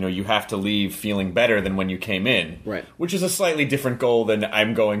 you know, you have to leave feeling better than when you came in, right? Which is a slightly different goal than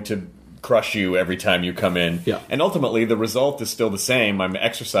I'm going to crush you every time you come in. Yeah. And ultimately, the result is still the same. I'm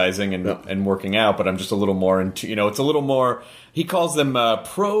exercising and working out, but I'm just a little more into, you know, it's a little more. He calls them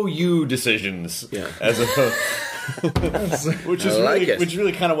pro-you decisions, as opposed. which is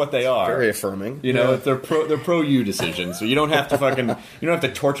really kind of what they are. Very affirming. You know, they're pro-you decisions. So you don't have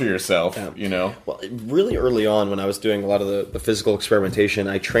to torture yourself, you know. Well, really early on when I was doing a lot of the physical experimentation,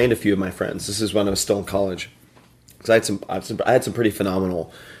 I trained a few of my friends. This is when I was still in college. Because I had some pretty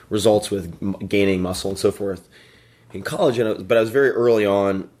phenomenal results with gaining muscle and so forth in college, but I was very early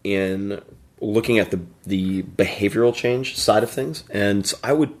on in looking at the behavioral change side of things, and so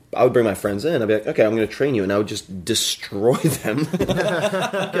I would bring my friends in. I'd be like, okay, I'm going to train you, and I would just destroy them.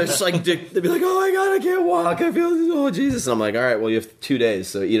 Just like they'd be like, oh my god, I can't walk, I feel, oh Jesus, and I'm like, all right, well you have 2 days,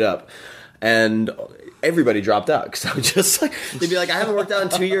 so eat up. And everybody dropped out because I would just like, they'd be like, I haven't worked out in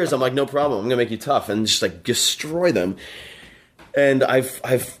 2 years. I'm like, no problem, I'm going to make you tough, and just like destroy them. And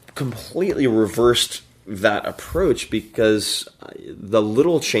I've completely reversed that approach because the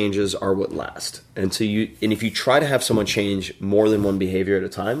little changes are what last. And so if you try to have someone change more than one behavior at a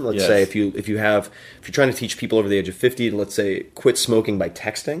time, let's say if you're trying to teach people over the age of 50 to, let's say, quit smoking by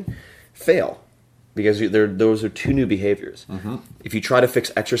texting, fail. Because those are two new behaviors. If you try to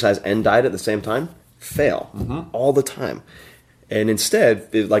fix exercise and diet at the same time, fail all the time. And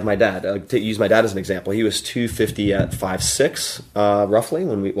instead, like my dad, to use my dad as an example, he was 250 at 5'6", roughly.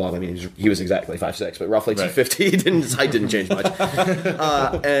 He was exactly 5'6", but roughly 250. His height didn't change much.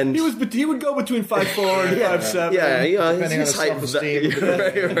 And he would go between 5'4" and 5'7". Yeah, depending his on his height was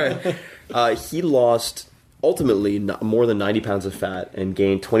self-esteem. right. He lost ultimately more than 90 pounds of fat and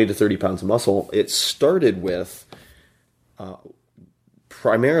gained 20 to 30 pounds of muscle, it started with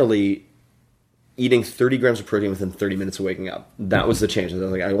primarily eating 30 grams of protein within 30 minutes of waking up. That was the change. I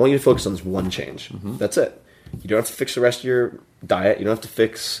was like, I want you to focus on this one change. That's it. You don't have to fix the rest of your diet. You don't have to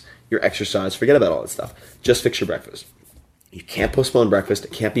fix your exercise. Forget about all that stuff. Just fix your breakfast. You can't postpone breakfast.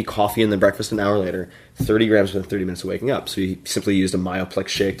 It can't be coffee and then breakfast an hour later. 30 grams within 30 minutes of waking up. So he simply used a Myoplex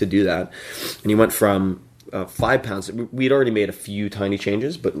shake to do that. And he went from 5 pounds. We'd already made a few tiny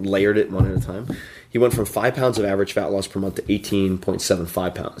changes, but layered it one at a time. He went from 5 pounds of average fat loss per month to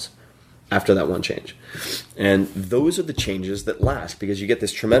 18.75 pounds after that one change. And those are the changes that last, because you get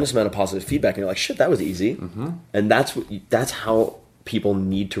this tremendous amount of positive feedback and you're like, shit, that was easy. And that's how people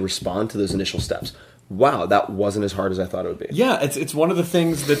need to respond to those initial steps. Wow, that wasn't as hard as I thought it would be. Yeah, it's one of the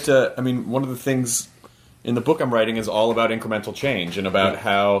things that, one of the things in the book I'm writing is all about incremental change and about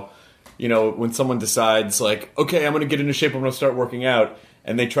how, when someone decides, like, okay, I'm going to get into shape, I'm going to start working out,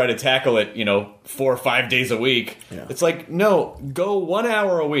 and they try to tackle it, 4 or 5 days a week, it's like, no, go 1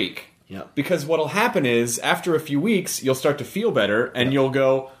 hour a week. Yeah. Because what'll happen is, after a few weeks, you'll start to feel better, and you'll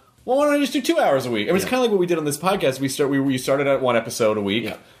go, well, why don't I just do 2 hours a week? It's kind of like what we did on this podcast. We started at 1 episode a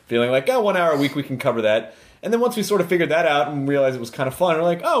week, feeling like, 1 hour a week, we can cover that. And then once we sort of figured that out and realized it was kind of fun, we're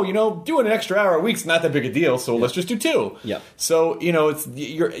like, doing an extra hour a week's not that big a deal, so let's just do 2. Yeah. So,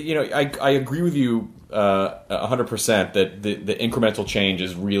 I agree with you 100% that the incremental change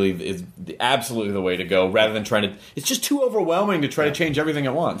is absolutely the way to go, rather than trying to. It's just too overwhelming to try to change everything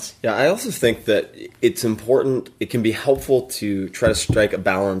at once. Yeah, I also think that it's important. It can be helpful to try to strike a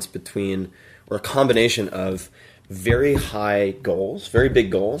balance between, or a combination of, very high goals, very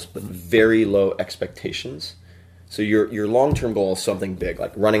big goals, but very low expectations. So your long-term goal is something big,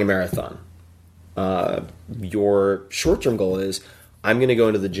 like running a marathon. Your short-term goal is, I'm going to go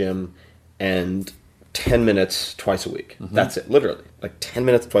into the gym and 10 minutes twice a week. That's it, literally. Like 10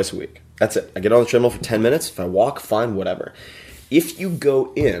 minutes twice a week. That's it. I get on the treadmill for 10 minutes. If I walk, fine, whatever. If you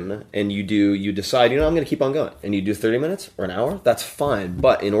go in and you decide, I'm going to keep on going, and you do 30 minutes or an hour, that's fine.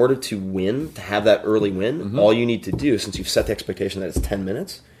 But in order to win, to have that early win, all you need to do, since you've set the expectation that it's 10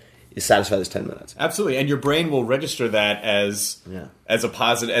 minutes, is satisfy those 10 minutes. Absolutely, and your brain will register that as a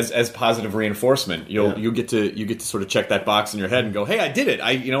positive, as positive reinforcement. You get to sort of check that box in your head and go, hey, I did it.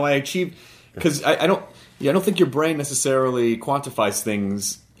 I achieved, because I don't think your brain necessarily quantifies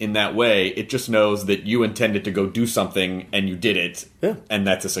things in that way. It just knows that you intended to go do something and you did it, and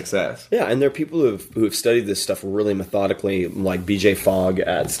that's a success. Yeah, and there are people who have studied this stuff really methodically, like B.J. Fogg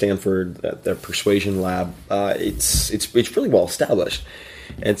at Stanford, at their Persuasion Lab. It's really well established.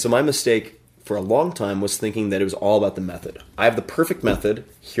 And so my mistake for a long time was thinking that it was all about the method. I have the perfect method,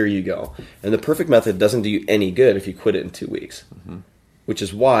 here you go. And the perfect method doesn't do you any good if you quit it in 2 weeks. Which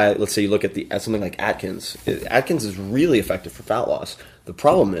is why, let's say you look at something like Atkins. Atkins is really effective for fat loss. The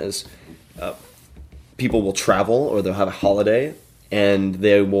problem is people will travel or they'll have a holiday and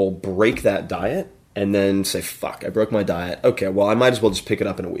they will break that diet and then say, fuck, I broke my diet. Okay, well, I might as well just pick it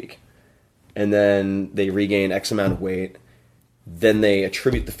up in a week. And then they regain X amount of weight. Then they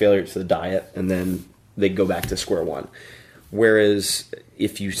attribute the failure to the diet, and then they go back to square one. Whereas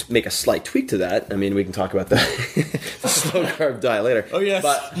if you make a slight tweak to that, we can talk about the slow carb diet later. Oh, yes.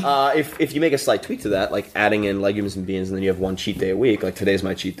 But if you make a slight tweak to that, like adding in legumes and beans, and then you have one cheat day a week, like today's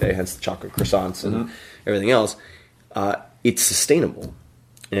my cheat day, hence the chocolate croissants and everything else, it's sustainable.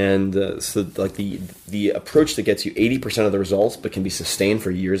 And so like the approach that gets you 80% of the results but can be sustained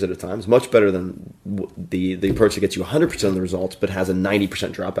for years at a time is much better than the approach that gets you 100% of the results but has a 90%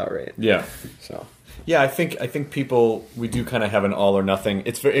 dropout rate. Yeah. So... Yeah, I think people, we do kind of have an all or nothing.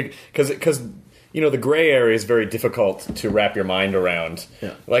 It's very, because the gray area is very difficult to wrap your mind around.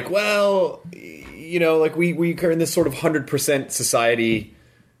 Yeah. Like, well, like we are in this sort of 100% society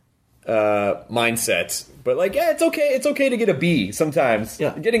mindset. But like, yeah, it's okay to get a B sometimes.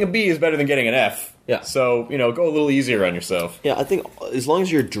 Yeah. Getting a B is better than getting an F. Yeah. So, go a little easier on yourself. Yeah, I think as long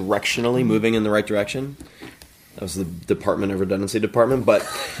as you're directionally moving in the right direction. That was the Department of Redundancy department, but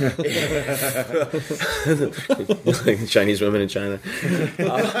like Chinese women in China. No,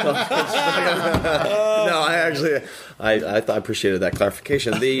 I appreciated that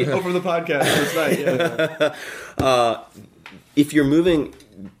clarification. From the podcast last night. Yeah. If you're moving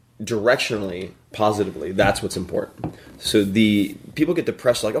directionally, positively, that's what's important. So the people get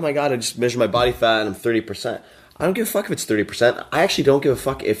depressed, like, oh my god, I just measured my body fat and I'm 30%. I don't give a fuck if it's 30%. I actually don't give a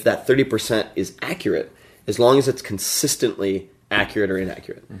fuck if that 30% is accurate, as long as it's consistently accurate or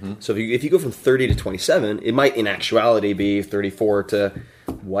inaccurate. So if you go from 30 to 27, it might in actuality be 34 to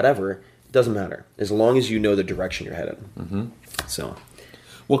whatever. It doesn't matter, as long as you know the direction you're headed. So,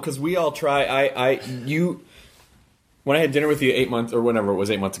 well, because we all try. when I had dinner with you 8 months or whenever it was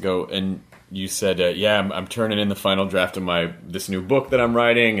 8 months ago, and you said, I'm turning in the final draft of this new book that I'm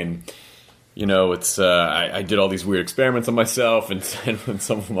writing, and it's I did all these weird experiments on myself, and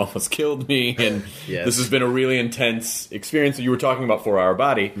some of them almost killed me, and this has been a really intense experience. You were talking about 4 Hour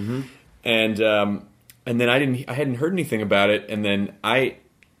Body, and then I hadn't heard anything about it, and then I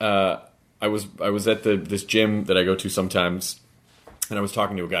was at this gym that I go to sometimes, and I was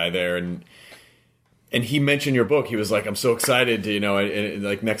talking to a guy there, and he mentioned your book. He was like, "I'm so excited to,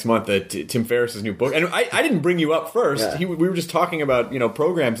 like next month that Tim Ferriss's new book." And I didn't bring you up first. Yeah. We were just talking about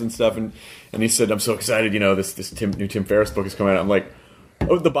programs and stuff, and he said, "I'm so excited. This new Tim Ferriss book is coming out." I'm like,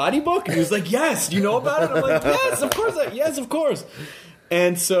 "Oh, the Body book?" And he was like, "Yes. Do you know about it?" I'm like, "Yes, of course. Yes, of course."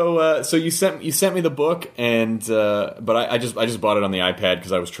 And so you sent me the book, and but I just bought it on the iPad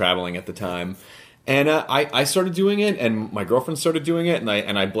because I was traveling at the time. And I started doing it, and my girlfriend started doing it, and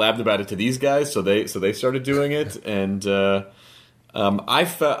I blabbed about it to these guys, so they started doing it, and I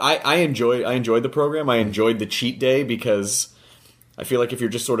enjoyed the program. I enjoyed the cheat day because I feel like if you're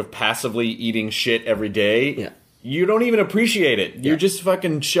just sort of passively eating shit every day, you don't even appreciate it. You're just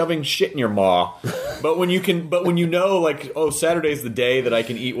fucking shoving shit in your maw. But when you know, like, oh, Saturday's the day that I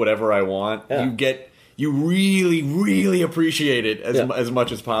can eat whatever I want, you really, really appreciate it as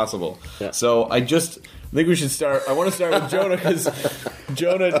much as possible. Yeah. So I think we should start. I want to start with Jonah because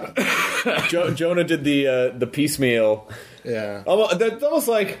Jonah did the piecemeal. Yeah, that's almost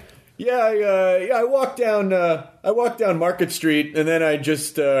like I walked down Market Street, and then I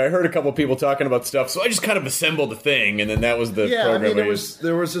just I heard a couple people talking about stuff, so I just kind of assembled a thing, and then that was the program. I mean,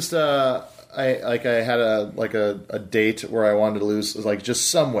 there was just I had a date where I wanted to lose like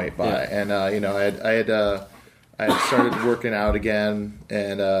just some weight by, and I had started working out again,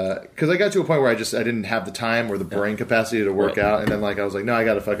 and because I got to a point where I didn't have the time or the brain capacity to work out, and then I was like, no, I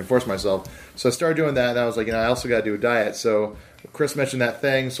got to fucking force myself. So I started doing that, and I was like, I also got to do a diet. So Chris mentioned that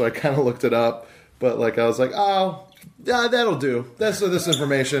thing, so I kind of looked it up, but I was like, oh. Yeah, that'll do. That's this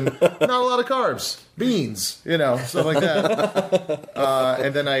information. Not a lot of carbs, beans, stuff like that.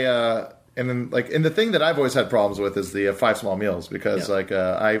 And then the thing that I've always had problems with is the 5 small meals because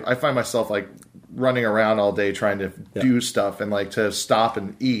I find myself running around all day trying to do stuff and to stop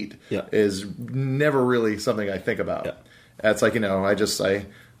and eat is never really something I think about. Yeah. It's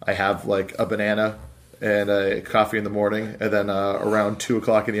I have a banana and a coffee in the morning, and then around 2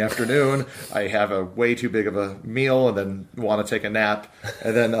 o'clock in the afternoon, I have a way too big of a meal, and then want to take a nap,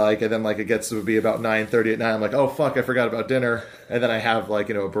 and then it gets to be about 9:30 at night. I'm like, oh fuck, I forgot about dinner, and then I have a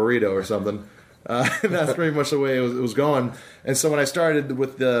burrito or something. And that's pretty much the way it was going. And so when I started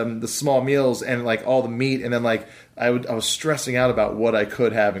with the small meals and all the meat, and then I was stressing out about what I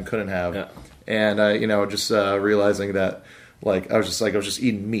could have and couldn't have, and realizing that. I was just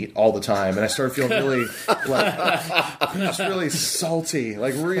eating meat all the time, and I started feeling really just really salty,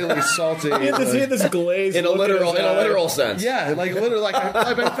 really salty. He had this glaze in a literal sense. Yeah, literally,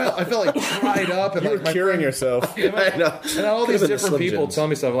 I felt dried up, and you were curing yourself. I know. And all these different people telling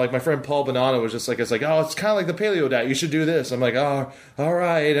me stuff. My friend Paul Bonanno was just it's it's kind of like the paleo diet. You should do this. I'm like, oh, all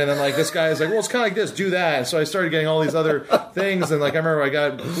right. And then this guy is like, well, it's kind of like this. Do that. And so I started getting all these other things, and I remember I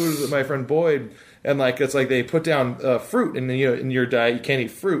got food with my friend Boyd. And it's they put down fruit in your diet. You can't eat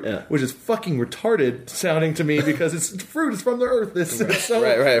fruit, which is fucking retarded sounding to me because fruit is from the earth. It's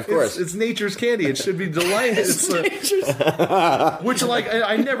right, of course. It's nature's candy. It should be delightful. Which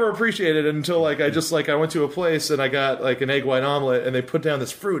I never appreciated it until I went to a place and I got an egg white omelet and they put down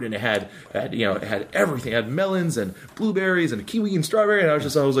this fruit and it had everything. It had melons and blueberries and kiwi and strawberry, and I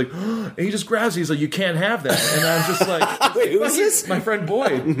was like, and he just grabs it. He's like, you can't have that, and I'm just like, wait, who is this? My friend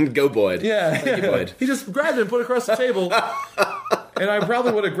Boyd. Go Boyd. Yeah. He just grabbed it and put it across the table. And I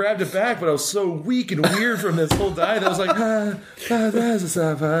probably would have grabbed it back, but I was so weak and weird from this whole diet that I was like, that's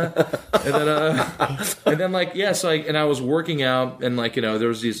stuff, And then so I was working out, and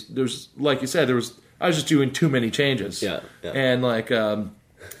there's like you said, I was just doing too many changes. Yeah.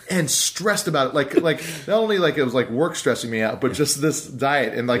 And stressed about it, not only it was work stressing me out, but just this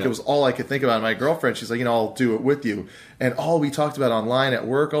diet, and it was all I could think about. And my girlfriend, she's like, I'll do it with you. And all we talked about online at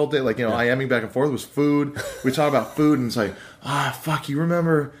work all day, IMing back and forth, was food. We talked about food, and it's fuck, you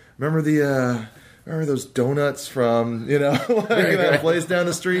remember those donuts from that place down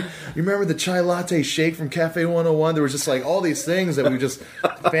the street? You remember the chai latte shake from Cafe 101? There was just all these things that we just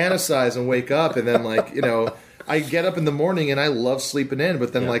fantasize and wake up, and then I get up in the morning and I love sleeping in,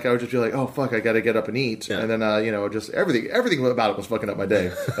 but then I would just be like, oh fuck, I got to get up and eat, and then just everything about it was fucking up my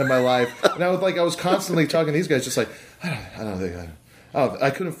day and my life. And I was constantly talking to these guys, just I I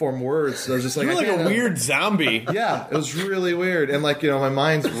couldn't form words. I was just like, You're like a weird zombie. Yeah, it was really weird. And like, my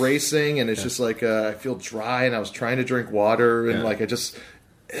mind's racing and it's just like, I feel dry and I was trying to drink water and like, I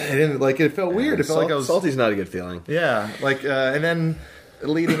didn't like, it felt weird. It felt like I was... Salty's not a good feeling. Yeah, like, and then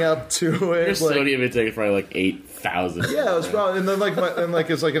leading up to it... Your sodium intake is probably like 8,000. Yeah, it was probably... And then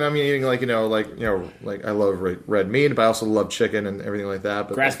it's like, and I'm eating like, like I love red meat, but I also love chicken and everything like that.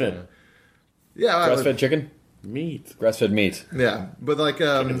 But Grass-fed. Grass-fed chicken? Meat. Grass-fed meat. Yeah, but like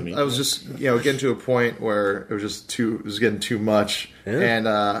I was just getting to a point where it was getting too much, and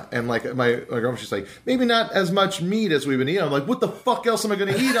like my girlfriend, she's like, maybe not as much meat as we've been eating. I'm like, what the fuck else am I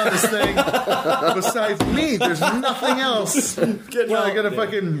going to eat on this thing besides meat? There's nothing else. I got to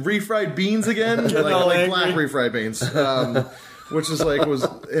fucking refried beans again, like black refried beans. Which is like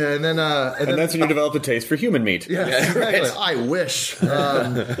and then that's when you develop a taste for human meat. Yeah, exactly. I wish.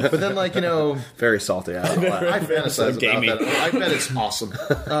 But then very salty. I fantasize about that. I bet it's awesome.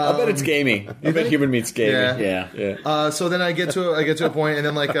 I bet it's gamey. I bet human meat's gamey. Yeah. So then I get to a point, and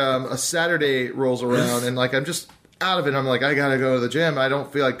then a Saturday rolls around, and like I'm just out of it. I'm like, I gotta go to the gym. I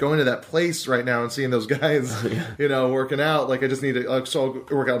don't feel like going to that place right now and seeing those guys, working out. Like I just need to. So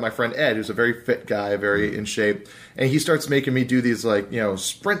I'll work out with my friend Ed, who's a very fit guy, very in shape, and he starts making me do these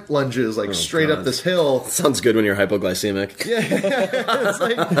sprint lunges, straight up this hill. Sounds good when you're hypoglycemic. Yeah. It's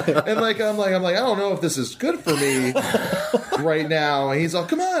like, and I'm like, I don't know if this is good for me right now. And he's like,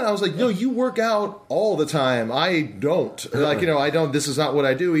 come on. I was like, no, you work out all the time. I don't. I don't. This is not what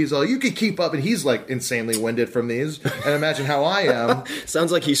I do. He's like, you could keep up, and he's like insanely winded from these. And imagine how I am.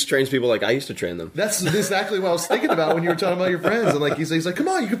 Sounds like he trains people like I used to train them. That's exactly what I was thinking about when you were talking about your friends. And he's like, come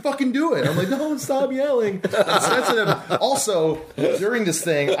on, you can fucking do it. I'm like, no, stop yelling. That's sensitive. Also, during this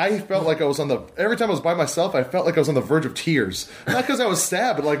thing, I felt like I was every time I was by myself, I felt like I was on the verge of tears. Not because I was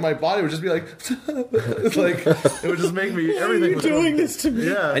sad, but my body would just be like, it would just make me, everything. Why are you doing this to me?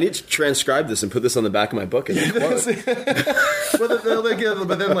 Yeah. I need to transcribe this and put this on the back of my book. But then,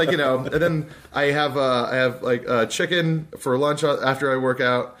 and then I have chicken for lunch after I work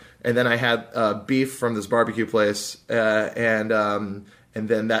out, and then I had beef from this barbecue place, and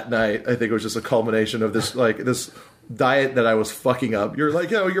then that night I think it was just a culmination of this this diet that I was fucking up. You're like,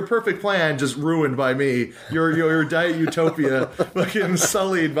 your perfect plan just ruined by me. Your diet utopia fucking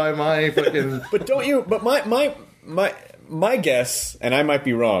sullied by my fucking. But don't you? But my guess, and I might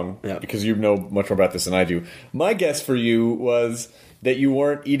be wrong because you know much more about this than I do. My guess for you was that you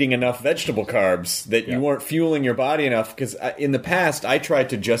weren't eating enough vegetable carbs, that you weren't fueling your body enough. Because in the past, I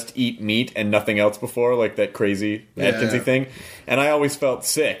tried to just eat meat and nothing else before, like that crazy Atkinsy thing, and I always felt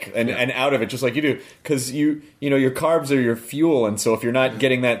sick and out of it, just like you do. Because your carbs are your fuel, and so if you're not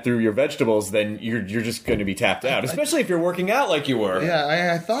getting that through your vegetables, then you're just going to be tapped out. Especially if you're working out like you were.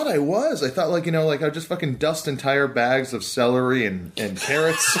 Yeah, I thought I was. I thought I would just fucking dust entire bags of celery and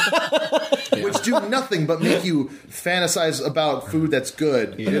carrots, which do nothing but make you fantasize about food that's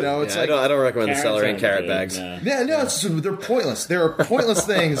good. It's I don't recommend the celery and carrot bags. They're pointless. They are pointless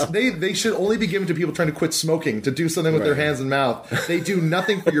things. They should only be given to people trying to quit smoking, to do something with their hands and mouth. They do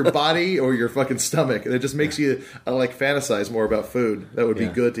nothing for your body or your fucking stomach. It just makes you fantasize more about food that would be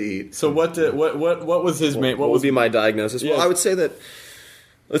good to eat. So what was his main? What would be my diagnosis? Well, I would say that.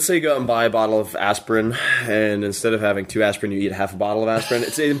 Let's say you go out and buy a bottle of aspirin, and instead of having 2 aspirin, you eat half a bottle of aspirin.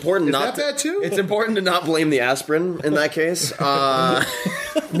 It's important not that too? It's important to not blame the aspirin in that case. I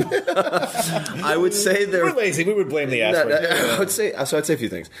would say we're lazy. We would blame the aspirin. I'd say a few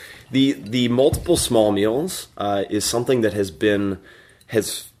things. The multiple small meals is something that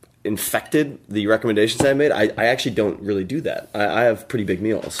has infected the recommendations I made. I actually don't really do that. I have pretty big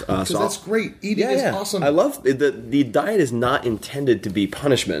meals. Because that's great. Eating is awesome. I love the diet is not intended to be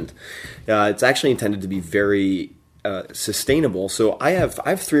punishment. It's actually intended to be very sustainable. So I have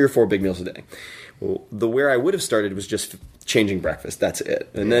 3 or 4 big meals a day. Well, where I would have started was just changing breakfast. That's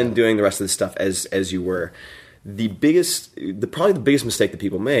it, and then doing the rest of the stuff as you were. Probably the biggest mistake that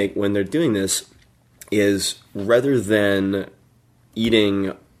people make when they're doing this is rather than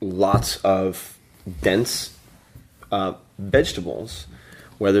eating lots of dense vegetables,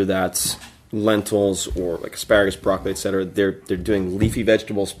 whether that's lentils or like asparagus, broccoli, etc. They're doing leafy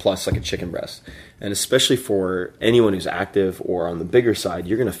vegetables plus like a chicken breast. And especially for anyone who's active or on the bigger side,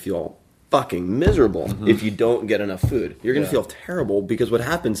 you're going to feel fucking miserable if you don't get enough food. You're going to feel terrible because what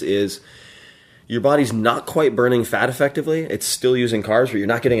happens is your body's not quite burning fat effectively. It's still using carbs, but you're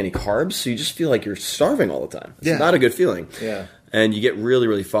not getting any carbs, so you just feel like you're starving all the time. It's not a good feeling. Yeah. And you get really,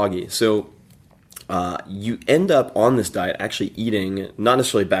 really foggy. So you end up on this diet actually eating, not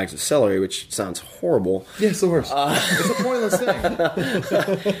necessarily bags of celery, which sounds horrible. Yeah, it's the worst. It's a pointless thing.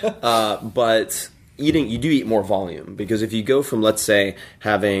 But you do eat more volume, because if you go from, let's say,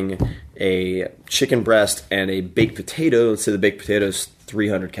 having a chicken breast and a baked potato, let's say the baked potato is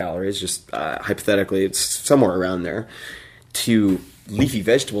 300 calories, just hypothetically, it's somewhere around there, to leafy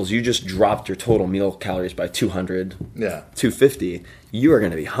vegetables, you just dropped your total meal calories by 200, 250. You are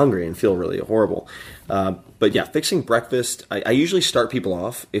going to be hungry and feel really horrible. But yeah, fixing breakfast, I usually start people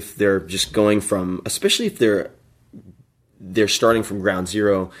off if they're just going from, especially if they're starting from ground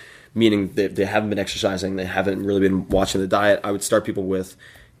zero, meaning that they haven't been exercising, they haven't really been watching the diet. I would start people with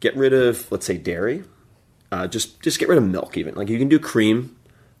get rid of, let's say, dairy. Just get rid of milk even. Like you can do cream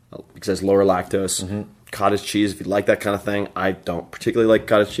because it has lower lactose. Cottage cheese, if you like that kind of thing. I don't particularly like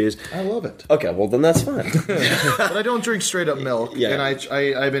cottage cheese. I love it. Okay, well then that's fine. But I don't drink straight up milk. Yeah. And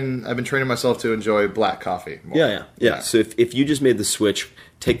I've been training myself to enjoy black coffee more. Yeah. So if you just made the switch,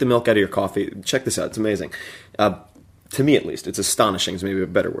 take the milk out of your coffee. Check this out. It's amazing. To me, at least, it's astonishing. Is maybe a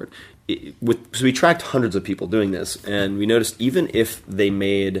better word. So we tracked hundreds of people doing this, and we noticed even if they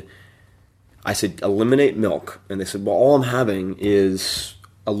made, I said eliminate milk, and they said, well, all I'm having is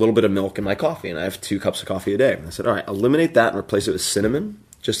a little bit of milk in my coffee, and I have 2 cups of coffee a day. And I said, all right, eliminate that and replace it with cinnamon.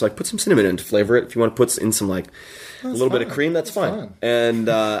 Just like put some cinnamon in to flavor it. If you want to put in some a little bit of cream, that's fine. And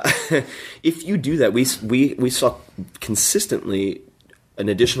if you do that, we saw consistently an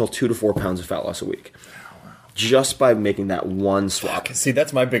additional 2 to 4 pounds of fat loss a week. Just by making that one swap. See,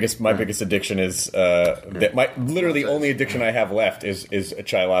 that's my biggest addiction is that my literally only addiction I have left is a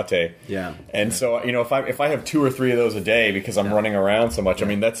chai latte. Yeah. And so if I have 2 or 3 of those a day because I'm running around so much, I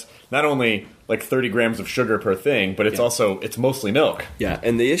mean that's not only like 30 grams of sugar per thing, but it's mostly milk. Yeah.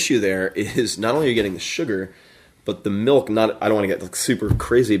 And the issue there is not only are you getting the sugar, but the milk. I don't want to get super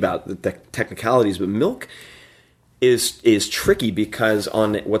crazy about the technicalities, but milk is tricky because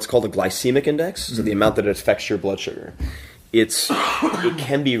on what's called a glycemic index, so the amount that it affects your blood sugar, it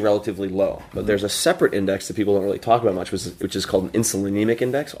can be relatively low. But there's a separate index that people don't really talk about much, which is called an insulinemic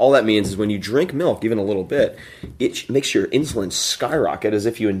index. All that means is when you drink milk, even a little bit, it makes your insulin skyrocket as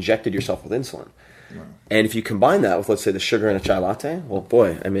if you injected yourself with insulin. Wow. And if you combine that with, let's say, the sugar in a chai latte, well,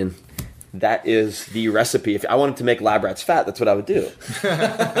 boy, I mean, that is the recipe. If I wanted to make lab rats fat, that's what I would do.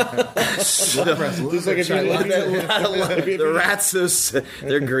 The rats,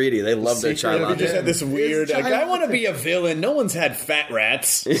 they're greedy. They love their chai latte. You just had this weird, I want to be a villain. No one's had fat rats,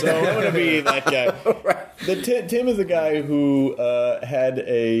 so I want to be that guy. Tim is a guy who had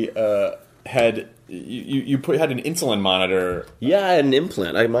an insulin monitor. Yeah, I had an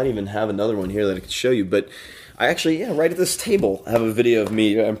implant. I might even have another one here that I could show you, but I actually, right at this table, have a video of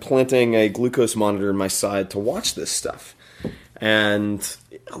me implanting a glucose monitor in my side to watch this stuff. And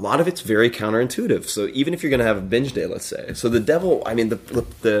a lot of it's very counterintuitive. So even if you're going to have a binge day, let's say. So the devil, I mean,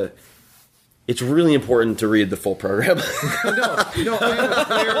 it's really important to read the full program. No, I have a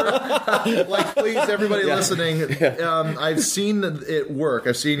clear, please, everybody listening, I've seen it work.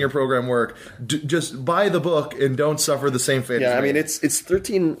 I've seen your program work. Just buy the book and don't suffer the same fate as me. I mean, it's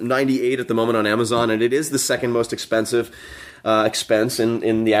 $13.98 at the moment on Amazon, and it is the second most expensive expense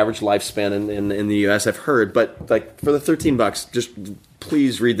in the average lifespan in the U.S., I've heard. But for the $13, just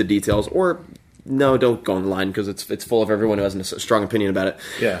please read the details, or no, don't go online because it's full of everyone who has a strong opinion about it.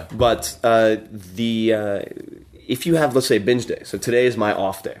 Yeah. But if you have, let's say, a binge day, so today is my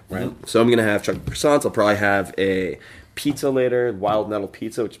off day, right? Mm-hmm. So I'm going to have chocolate croissants. I'll probably have a pizza later, wild nettle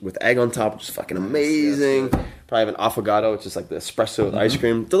pizza with egg on top, which is fucking amazing. Yes. Probably have an affogato, which is like the espresso with ice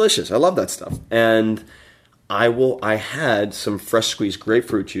cream. Delicious. I love that stuff. And I had some fresh squeezed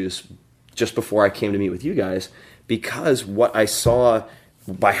grapefruit juice just before I came to meet with you guys, because what I saw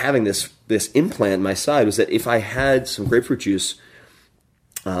by having this implant in my side was that if I had some grapefruit juice,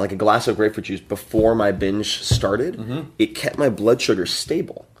 like a glass of grapefruit juice before my binge started, it kept my blood sugar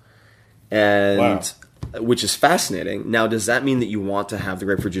stable. And which is fascinating. Now, does that mean that you want to have the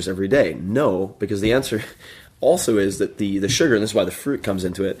grapefruit juice every day? No, because the answer also is that the sugar, and this is why the fruit comes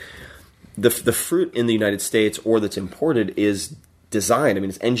into it, the fruit in the United States or that's imported is designed,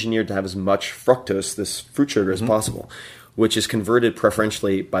 it's engineered to have as much fructose, this fruit sugar, as possible, which is converted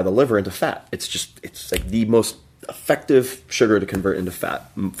preferentially by the liver into fat. It's like the most effective sugar to convert into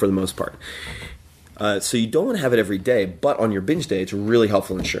fat for the most part. So you don't want to have it every day, but on your binge day, it's really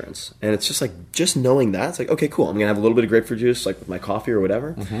helpful insurance. And it's just knowing that, it's like, okay, cool, I'm going to have a little bit of grapefruit juice, like with my coffee or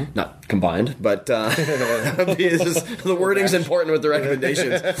whatever. Not combined, but the wording's important with the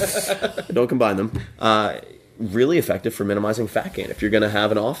recommendations. Don't combine them. Really effective for minimizing fat gain if you're going to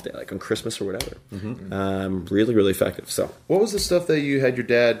have an off day, like on Christmas or whatever. Really, really effective. So, what was the stuff that you had your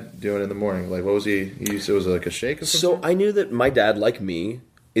dad doing in the morning? Like, what was he used to? Was it like a shake or something? So I knew that my dad, like me,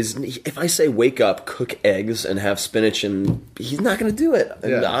 is if I say wake up, cook eggs, and have spinach, and he's not going to do it.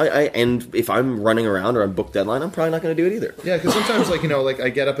 And, and if I'm running around or on book deadline, I'm probably not going to do it either. Yeah, because sometimes, I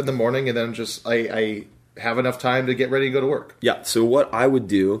get up in the morning and then just I have enough time to get ready to go to work. Yeah, so what I would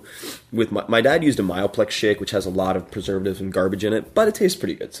do with my dad used a Myoplex shake, which has a lot of preservatives and garbage in it, but it tastes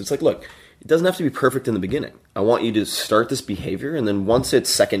pretty good. So it's like, look, it doesn't have to be perfect in the beginning. I want you to start this behavior, and then once it's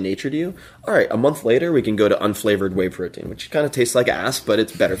second nature to you, all right, a month later we can go to unflavored whey protein, which kind of tastes like ass, but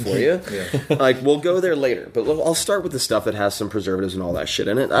it's better for you. We'll go there later, but I'll start with the stuff that has some preservatives and all that shit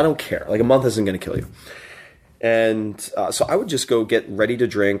in it. I don't care. A month isn't going to kill you. And so I would just go get ready to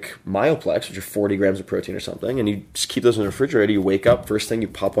drink Myoplex, which are 40 grams of protein or something, and you just keep those in the refrigerator. You wake up, first thing, you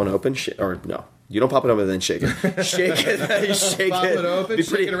pop one open, you don't pop it open and then shake it. Shake it. You shake pop it open,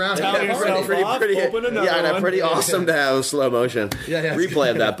 shake it around. Tell yourself open another one. Pretty awesome to have slow motion.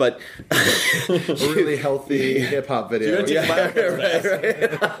 Replay of that, but a really healthy hip hop video. Right.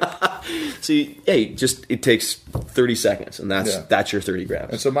 So it takes 30 seconds, and that's your 30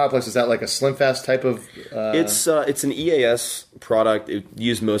 grams. And so Myoplex, is that like a Slim Fast type of? It's an EAS product. It was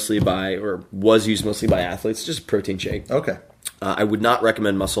used mostly by athletes. It's just a protein shake. Okay. I would not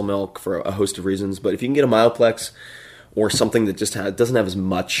recommend Muscle Milk for a host of reasons, but if you can get a Myoplex or something that just doesn't have as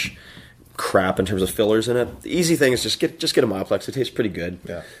much crap in terms of fillers in it, the easy thing is just get a Myoplex. It tastes pretty good,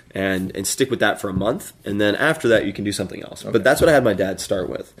 and stick with that for a month, and then after that you can do something else. Okay. But that's what I had my dad start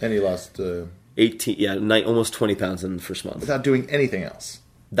with. And he lost 18, almost 20 pounds in the first month without doing anything else.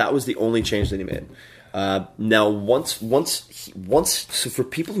 That was the only change that he made. Now, so for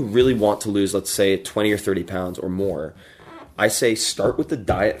people who really want to lose, let's say 20 or 30 pounds or more, I say start with the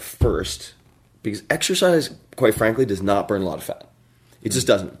diet first, because exercise, quite frankly, does not burn a lot of fat. It just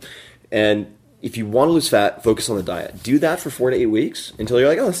doesn't. And if you want to lose fat, focus on the diet. Do that for 4 to 8 weeks until you're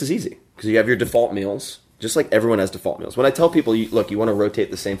like, oh, this is easy. Because you have your default meals, just like everyone has default meals. When I tell people, you want to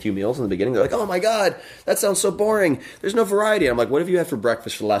rotate the same few meals in the beginning, they're like, oh my God, that sounds so boring. There's no variety. And I'm like, what have you had for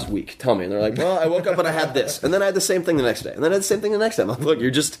breakfast for the last week? Tell me. And they're like, well, I woke up and I had this. And then I had the same thing the next day. And then I had the same thing the next day. I'm like, look,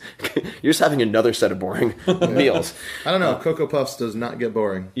 you're just having another set of boring meals. I don't know. Cocoa Puffs does not get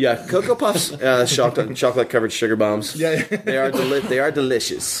boring. Yeah, Cocoa Puffs, chocolate-covered sugar bombs. Yeah. They are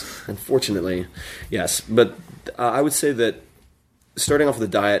delicious, unfortunately. Yes, but I would say that starting off with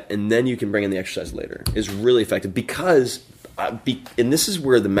a diet and then you can bring in the exercise later is really effective because, and this is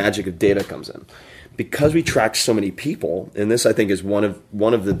where the magic of data comes in, because we track so many people, and this I think is one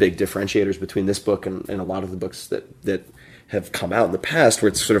of the big differentiators between this book and a lot of the books that have come out in the past, where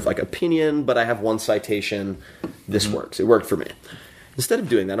it's sort of like opinion, but I have one citation, this works, it worked for me. Instead of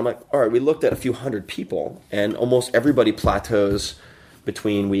doing that, I'm like, all right, we looked at a few hundred people, and almost everybody plateaus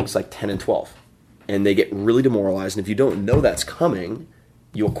between weeks like 10 and 12. And they get really demoralized, and if you don't know that's coming,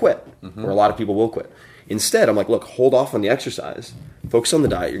 you'll quit, or a lot of people will quit. Instead, I'm like, look, hold off on the exercise, focus on the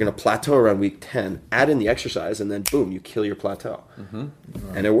diet. You're going to plateau around week 10, add in the exercise, and then boom, you kill your plateau.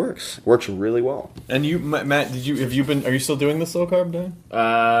 And it works. It works really well. And you, Matt, are you still doing the slow carb diet?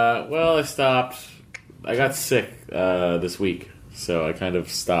 Well, I stopped. I got sick this week, so I kind of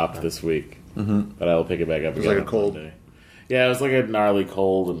stopped this week. But I will pick it back up again. It was like a cold. Monday. Yeah, it was like a gnarly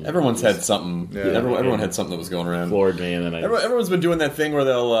cold. And everyone's had something. Yeah, everyone had something that was going around. Floored me, and then everyone's been doing that thing where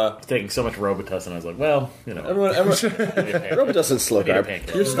they'll taking so much Robitussin. I was like, well, you know, Robitussin's slow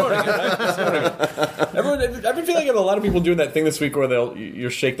carb. You're snorting. I've been feeling like a lot of people doing that thing this week where you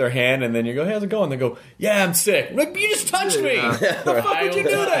shake their hand and then you go, hey, how's it going? They go, yeah, I'm sick. I'm like, you just touched me. How the fuck would you do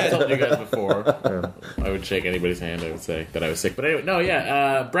that? I told you guys before. I would shake anybody's hand. I would say that I was sick, but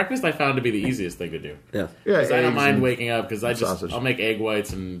anyway, breakfast I found to be the easiest thing to do. Yeah, because I don't mind waking up because I'll make egg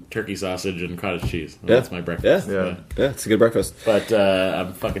whites and turkey sausage and cottage cheese. That's my breakfast. Yeah, it's a good breakfast. But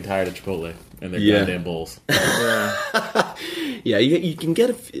I'm fucking tired of Chipotle and their goddamn bowls. Yeah, you can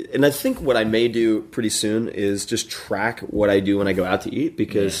get and I think what I may do pretty soon is just track what I do when I go out to eat,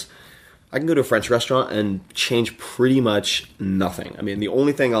 because I can go to a French restaurant and change pretty much nothing. I mean, the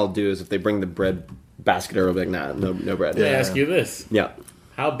only thing I'll do is if they bring the bread basket, I'll be like, nah, no bread. Let me ask you this. Yeah.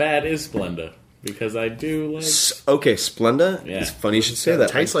 How bad is Splenda? Because I do like... Okay, Splenda, it's funny you should say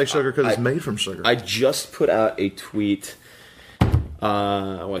that. It tastes like sugar because it's made from sugar. I just put out a tweet.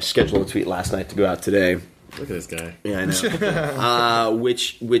 I scheduled a tweet last night to go out today. Look at this guy. Yeah, I know.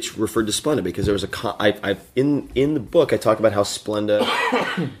 Which referred to Splenda, because there was in the book I talk about how Splenda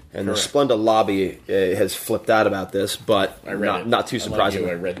and the Splenda lobby has flipped out about this, but not too surprising.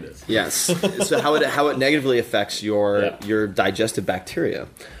 I read this. Yes. So how it negatively affects your digestive bacteria.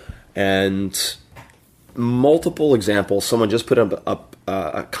 And multiple examples. Someone just put up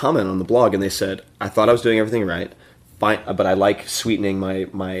a comment on the blog, and they said, I thought I was doing everything right, but I like sweetening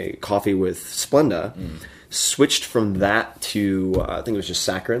my coffee with Splenda. switched from that to I think it was just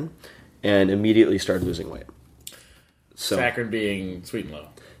saccharin, and immediately started losing weight. So Saccharin being sweet and low.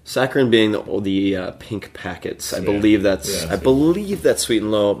 Saccharin being the pink packets. I believe that's Sweet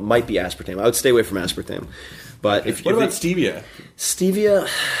and Low. Might be aspartame. I would stay away from aspartame. But what about stevia? Stevia,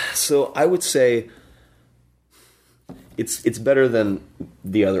 so I would say it's better than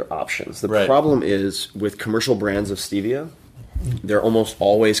the other options. The problem is with commercial brands of stevia, they're almost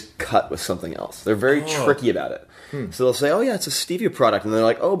always cut with something else. They're very tricky about it. So they'll say, "Oh yeah, it's a stevia product," and they're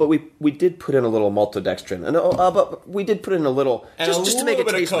like, "Oh, but we did put in a little maltodextrin, and but we did put in a little just to make it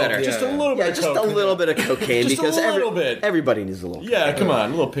taste better, just a little bit, just a little bit of cocaine because everybody needs a little. Yeah, come on,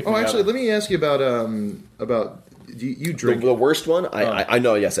 a little pick. Oh, actually, let me ask you about you drink the worst one. I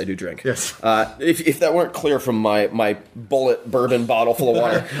know. Yes, I do drink. Yes. If that weren't clear from my bullet bourbon bottle full of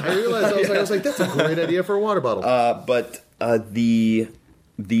water, I realized I was like, that's a great idea for a water bottle. But the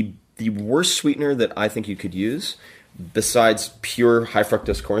worst sweetener that I think you could use, besides pure high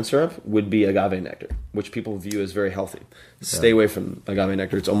fructose corn syrup, would be agave nectar, which people view as very healthy. Stay away from agave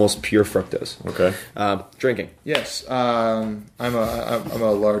nectar; it's almost pure fructose. Okay. Drinking. Yes, I'm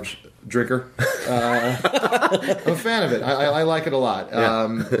a large drinker. I'm a fan of it. I like it a lot.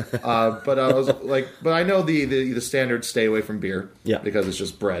 But I was like, but I know the standard stay away from beer. Yeah. Because it's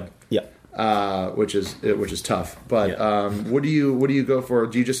just bread. Yeah. Which is tough. But what do you go for?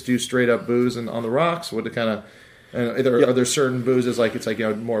 Do you just do straight up booze and on the rocks? What kind of? Are there certain boozes it's like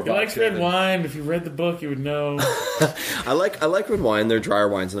more? He likes red wine. If you read the book, you would know. I like red wine. There are drier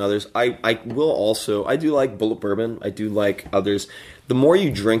wines than others. I do like bullet bourbon. I do like others. The more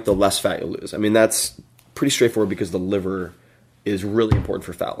you drink, the less fat you'll lose. I mean, that's pretty straightforward because the liver is really important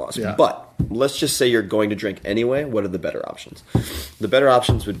for fat loss. Yeah. But let's just say you're going to drink anyway. What are the better options? The better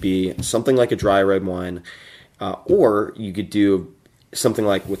options would be something like a dry red wine, or you could do something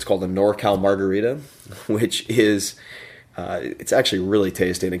like what's called a NorCal margarita, which is it's actually really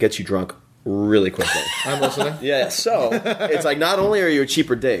tasty and it gets you drunk really quickly. I'm listening. Yeah, so it's like not only are you a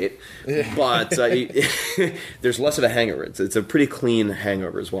cheaper date, but there's less of a hangover. It's a pretty clean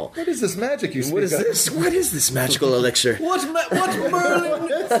hangover as well. What is this magic you speak What is of? this? What is this magical elixir? What's Merlin?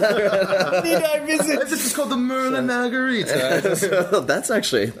 Need I visit? This is called the Merlin Margarita. That's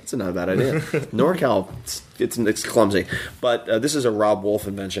not a bad idea. NorCal, it's clumsy, but this is a Rob Wolf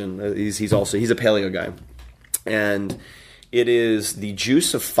invention. He's a paleo guy, and it is the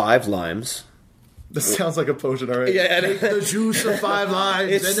juice of 5 limes. This sounds like a potion already. Yeah, take the juice of 5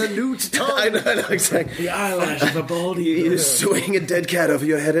 limes and a newt's tongue. I know exactly. The eyelash of a baldy. You swing a dead cat over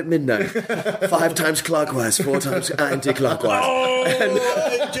your head at midnight. 5 times clockwise, 4 times anti-clockwise.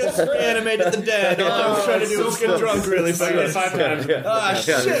 I just reanimated the dead. All I was trying to do was get drunk really fast. 5 times.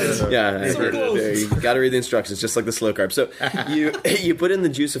 Shit. Yeah, you got to read the instructions, just like the slow carb. So you put in the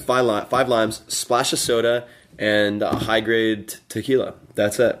juice of 5 limes, splash of soda, and a high grade tequila.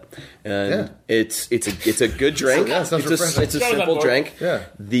 That's it. And it's a good drink. It's a simple drink. Yeah.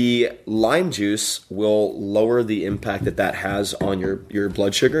 The lime juice will lower the impact that has on your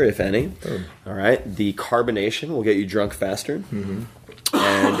blood sugar, if any. All right. The carbonation will get you drunk faster. Mm-hmm.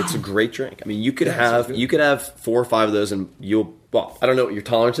 And it's a great drink. I mean, you could have 4 or 5 of those, and I don't know what your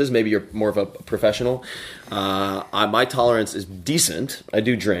tolerance is. Maybe you're more of a professional. My tolerance is decent. I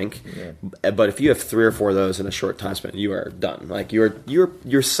do drink, but if you have 3 or 4 of those in a short time span, you are done. Like you're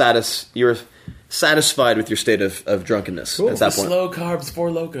satisfied with your state of drunkenness at that point. Slow carbs for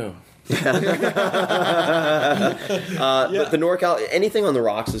loco. But the NorCal, anything on the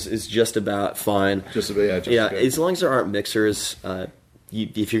rocks is just about fine. As long as there aren't mixers.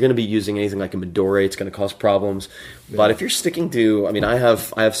 If you're going to be using anything like a Midori, it's going to cause problems. Yeah. But if you're sticking to, I mean, I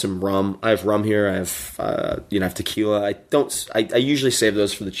have some rum. I have rum here. I have tequila. I usually save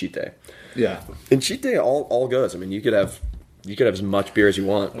those for the cheat day. Yeah, and cheat day all goes. I mean, you could have as much beer as you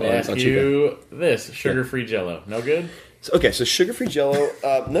want. Let me ask you this: sugar-free Jello, no good? So sugar-free Jello.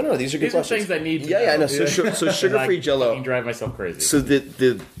 No, these are good questions. These are things I need to know. Yeah, I know. So sugar-free Jello. I can drive myself crazy. So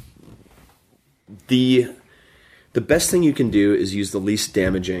the best thing you can do is use the least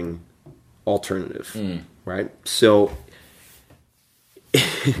damaging alternative, right? So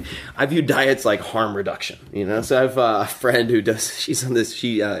I view diets like harm reduction, So I have a friend who does. She's on this.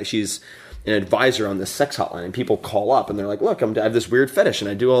 She's an advisor on this sex hotline, and people call up and they're like, "Look, I have this weird fetish,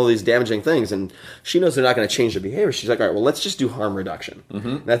 and I do all these damaging things." And she knows they're not going to change their behavior. She's like, "All right, well, let's just do harm reduction." Mm-hmm.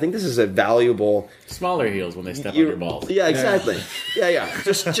 And I think this is a valuable smaller heels when they step on your balls. Yeah, exactly. Yeah.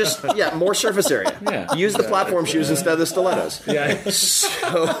 Just more surface area. Yeah. Use the platform shoes instead of the stilettos. Yeah.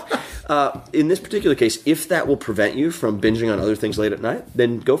 So, in this particular case, if that will prevent you from binging on other things late at night,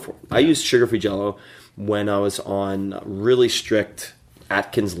 then go for it. I used sugar-free Jello when I was on really strict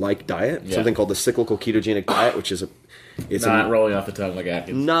Atkins-like diet, something called the cyclical ketogenic diet, which is it's not rolling off the tongue like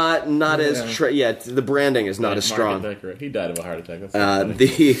Atkins. Not as the branding is not as strong. He died of a heart attack.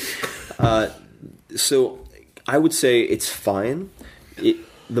 That's so I would say it's fine.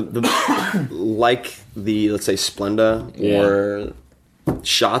 Like let's say Splenda or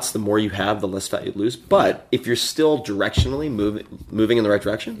shots, the more you have, the less fat you lose. But if you're still directionally moving in the right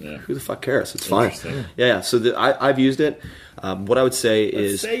direction, who the fuck cares? It's fine. Yeah. So I've used it. What I would say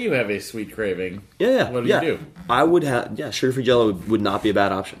is, say you have a sweet craving. Yeah. What do you do? I would have sugar-free Jell-O would not be a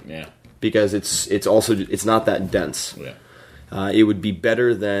bad option. Yeah. Because it's not that dense. Yeah. It would be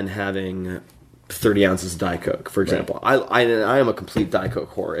better than having 30 ounces of Diet Coke, for example. Right. I am a complete Diet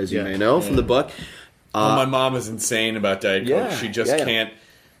Coke whore, as you may know from the book. My mom is insane about Diet Coke. She just can't.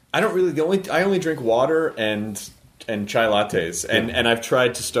 I don't really. I only drink water and chai lattes, and I've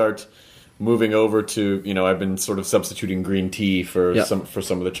tried to start moving over to. I've been sort of substituting green tea for some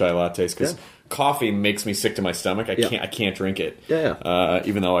of the chai lattes because coffee makes me sick to my stomach. I can't drink it.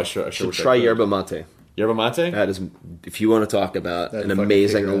 Even though I sure try yerba mate. Yerba mate. That is, if you want to talk about an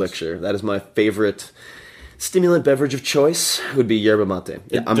amazing elixir, that is my favorite stimulant beverage of choice. Would be yerba mate.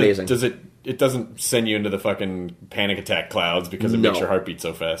 Amazing. Does it? It doesn't send you into the fucking panic attack clouds because it makes your heart beat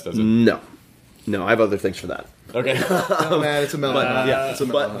so fast, does it? No, I have other things for that. Okay, man, it's a melon.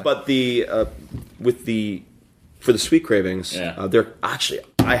 But for the sweet cravings,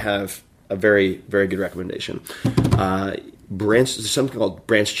 I have a very, very good recommendation. There's something called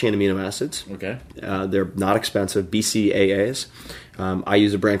branched chain amino acids. Okay, they're not expensive. BCAAs. I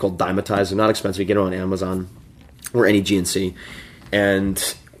use a brand called Dymatize. They're not expensive. You get them on Amazon or any GNC,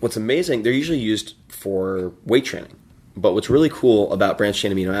 and what's amazing, they're usually used for weight training. But what's really cool about branched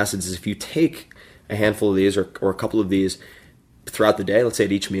chain amino acids is if you take a handful of these or a couple of these throughout the day, let's say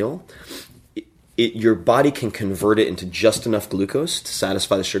at each meal, your body can convert it into just enough glucose to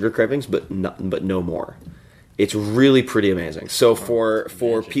satisfy the sugar cravings, but no more. It's really pretty amazing. So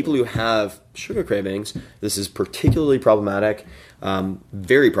for people who have sugar cravings, this is particularly problematic,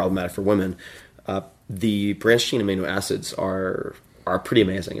 very problematic for women. The branched chain amino acids are pretty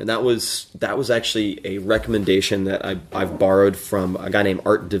amazing, and that was actually a recommendation that I've borrowed from a guy named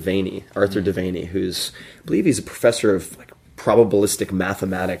Arthur Devaney, who's, I believe he's a professor of probabilistic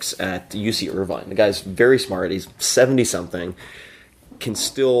mathematics at UC Irvine. The guy's very smart. He's 70 something, can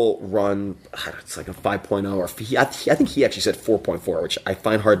still run. It's like a 5.0, or I think he actually said 4.4, which I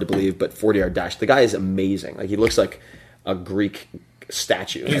find hard to believe. But 40-yard dash. The guy is amazing. Like, he looks like a Greek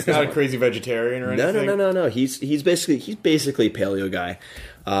statue. He's not a crazy vegetarian or anything? No. He's basically a paleo guy.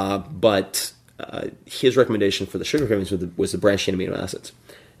 But his recommendation for the sugar cravings was the branched chain amino acids.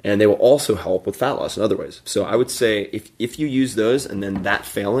 And they will also help with fat loss in other ways. So I would say if you use those and then that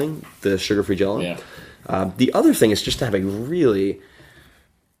failing, the sugar-free Jell-O. The other thing is just to have a really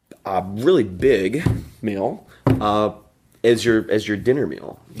big meal as your dinner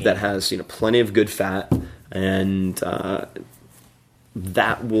meal that has plenty of good fat, and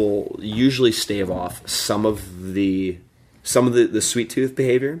that will usually stave off some of the sweet tooth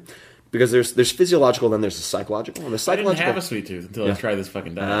behavior, because there's physiological, then there's the psychological. And the psychological, I didn't have a sweet tooth until I tried this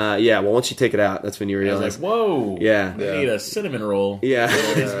fucking diet. Well, once you take it out, that's when you realize. I was like, whoa, I need a cinnamon roll.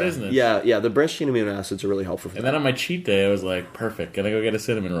 It's business. The branched chain amino acids are really helpful for that. Then on my cheat day, I was like, perfect. Can I go get a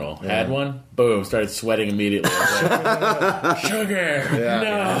cinnamon roll? Had one, boom, started sweating immediately. I was like, sugar,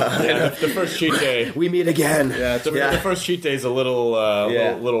 no. The first cheat day, we meet again. The first cheat day is a little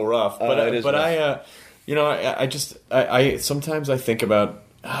rough, but I sometimes I think about,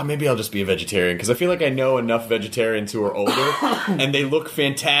 maybe I'll just be a vegetarian, because I feel like I know enough vegetarians who are older and they look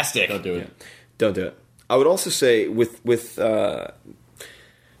fantastic. Don't do it. Don't do it. I would also say with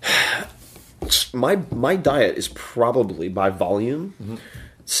my diet is probably by volume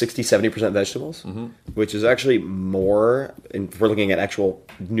 60-70% vegetables, which is actually more, if we're looking at actual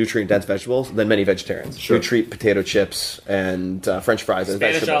nutrient-dense vegetables, than many vegetarians who treat potato chips and French fries as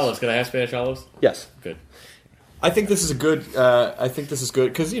Spanish vegetables. olives. Can I have Spanish olives? Yes. Good. I think this is good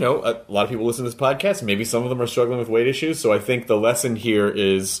because a lot of people listen to this podcast. Maybe some of them are struggling with weight issues. So I think the lesson here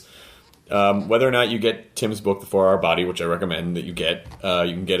is whether or not you get Tim's book, The 4-Hour Body, which I recommend that you get.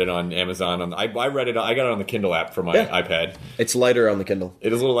 You can get it on Amazon. I read it. I got it on the Kindle app for my iPad. It's lighter on the Kindle.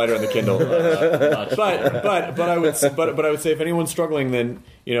 It is a little lighter on the Kindle. But I would say if anyone's struggling, then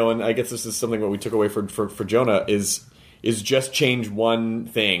and I guess this is something what we took away for Jonah is just change one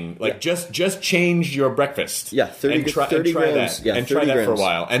thing. Just change your breakfast. Yeah, 30 try grams. That. And try that for a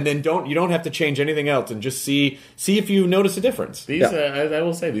while. And then you don't have to change anything else, and just see if you notice a difference. I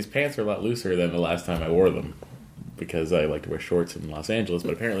will say, these pants are a lot looser than the last time I wore them. because I like to wear shorts in Los Angeles,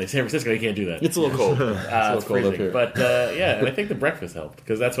 but apparently in San Francisco you can't do that. It's a little cold. It's cold up here. But yeah, and I think the breakfast helped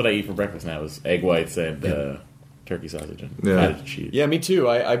because that's what I eat for breakfast now is egg whites and turkey sausage and cottage cheese. Yeah, me too.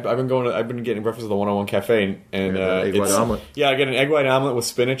 I've been getting breakfast at the 101 Cafe and egg white omelet. Yeah, I get an egg white omelet with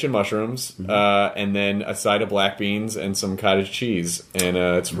spinach and mushrooms, and then a side of black beans and some cottage cheese, and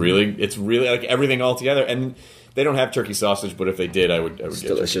it's really like everything all together. And they don't have turkey sausage, but if they did, I would. It's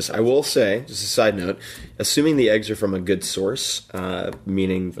delicious. I will say, just a side note, assuming the eggs are from a good source,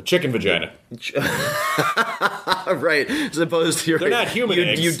 meaning a chicken vagina, right? As opposed to they're not human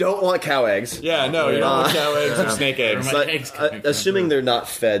eggs. You don't want cow eggs. Yeah, no, you don't want cow eggs or snake eggs. But, assuming they're not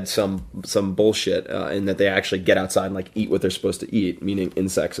fed some bullshit, and that they actually get outside and like eat what they're supposed to eat, meaning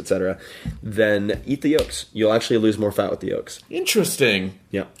insects, etc., then eat the yolks. You'll actually lose more fat with the yolks. Interesting.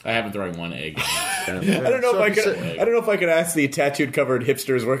 Yeah, I haven't thrown one egg. I don't know if I could ask the tattooed covered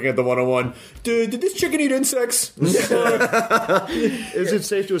hipsters working at the 101. Did this chicken eat insects? Is it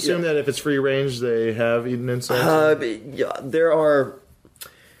safe to assume that if it's free range, they have eaten insects? There are.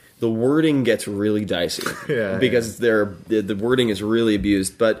 The wording gets really dicey because the wording is really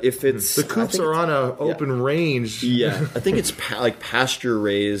abused. But if it's the coops are on an open range, I think it's like pasture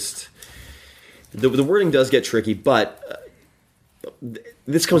raised. The wording does get tricky, but.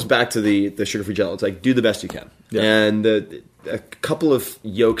 This comes back to the sugar-free jello. It's like, do the best you can. Yeah. And a couple of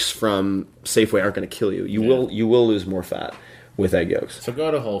yolks from Safeway aren't going to kill you. You will lose more fat with egg yolks. So go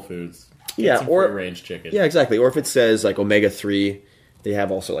to Whole Foods. Get some free-range chicken. Yeah, exactly. Or if it says like omega-3, they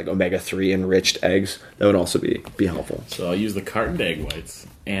have also like omega-3 enriched eggs. That would also be helpful. So I'll use the cartoned egg whites,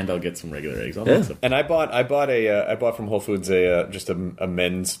 and I'll get some regular eggs. And I bought from Whole Foods just a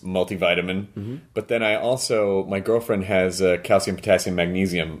men's multivitamin. But then my girlfriend has calcium, potassium,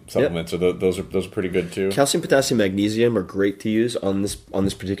 magnesium supplements. So those are pretty good too. Calcium, potassium, magnesium are great to use on this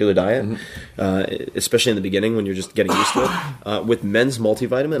particular diet, especially in the beginning when you're just getting used to it. With men's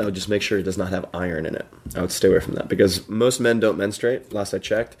multivitamin, I would just make sure it does not have iron in it. I would stay away from that because most men don't menstruate. Last I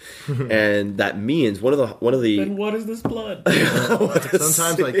checked, and that means one of the. Then what is this blood?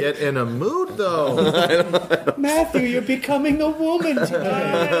 Sometimes I get in a mood though. Matthew, you're becoming a woman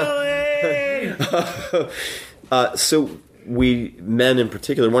tonight. So men in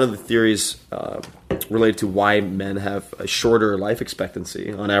particular, one of the theories related to why men have a shorter life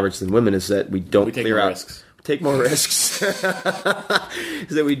expectancy on average than women is that we clear out. Risks. Take more risks. Is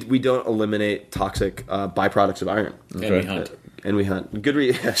that we don't eliminate toxic byproducts of iron. And we hunt. And we hunt.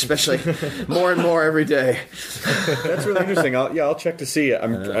 Especially more and more every day. That's really interesting. I'll check to see. I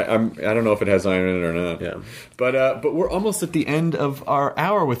don't know if it has iron in it or not. Yeah. But we're almost at the end of our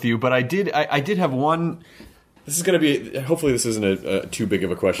hour with you. But I did have one. This is going to be. Hopefully, this isn't too big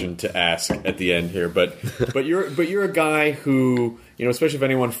of a question to ask at the end here. But you're a guy who, especially if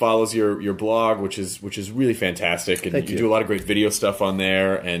anyone follows your blog, which is really fantastic, and you do a lot of great video stuff on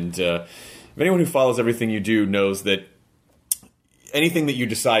there. And if anyone who follows everything you do knows that anything that you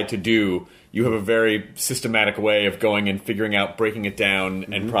decide to do, you have a very systematic way of going and figuring out, breaking it down,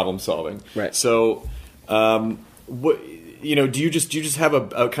 and problem solving. Right. So, what? Do you just have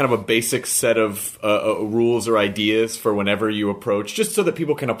a kind of a basic set of rules or ideas for whenever you approach, just so that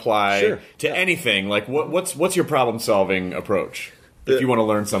people can apply to anything? Like, what's your problem solving approach if you want to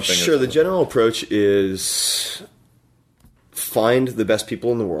learn something? Sure. The general approach is find the best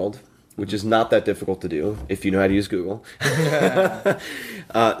people in the world, which is not that difficult to do if you know how to use Google.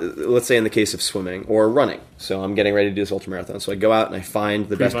 Let's say in the case of swimming or running. So I'm getting ready to do this ultramarathon. So I go out and I find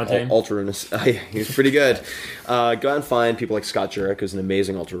the best ultra runners. He's pretty good. Go out and find people like Scott Jurek, who's an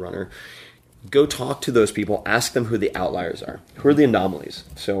amazing ultra runner. Go talk to those people. Ask them who the outliers are. Who are the anomalies?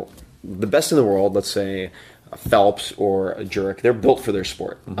 So the best in the world, let's say Phelps or Jurek, they're built for their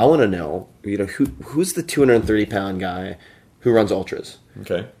sport. I want to know, who's the 230-pound guy who runs ultras?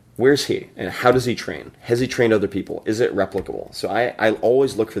 Okay. Where's he? And how does he train? Has he trained other people? Is it replicable? So I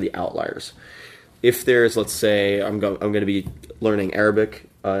always look for the outliers. If there's, let's say, I'm going to be learning Arabic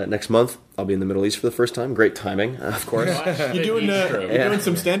next month. I'll be in the Middle East for the first time. Great timing, of course. You doing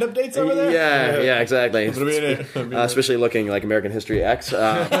some stand-up dates over there? Yeah, exactly. Especially looking like American History X.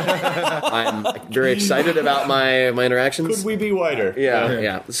 I'm very excited about my interactions. Could we be whiter?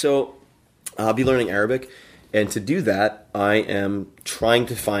 Yeah. So I'll be learning Arabic. And to do that, I am trying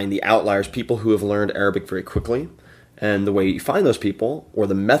to find the outliers, people who have learned Arabic very quickly. And the way you find those people, or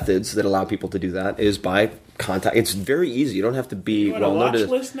the methods that allow people to do that, is by contact. It's very easy. You don't have to be well known. Watch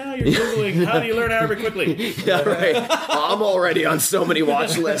list now? You're Googling, how do you learn Arabic quickly? Yeah, right. I'm already on so many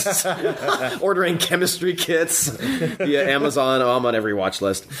watch lists. Ordering chemistry kits via Amazon. I'm on every watch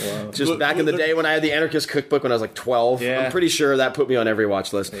list. Wow. Just back in the day when I had the Anarchist Cookbook when I was like 12. Yeah. I'm pretty sure that put me on every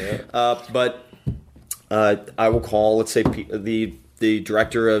watch list. Yeah. But I will call, let's say, the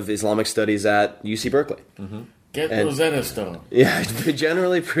director of Islamic Studies at UC Berkeley. Get Rosetta Stone. Yeah,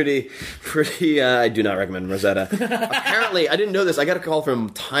 generally pretty. I do not recommend Rosetta. Apparently, I didn't know this. I got a call from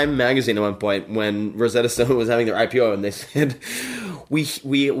Time Magazine at one point when Rosetta Stone was having their IPO, and they said, "We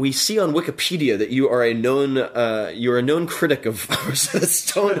see on Wikipedia that you are a known critic of Rosetta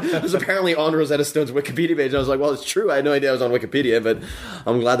Stone." It was apparently on Rosetta Stone's Wikipedia page. And I was like, "Well, it's true. I had no idea I was on Wikipedia, but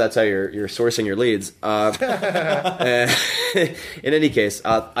I'm glad that's how you're sourcing your leads." In any case,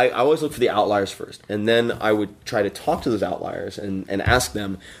 I always look for the outliers first, and then I would try to talk to those outliers and ask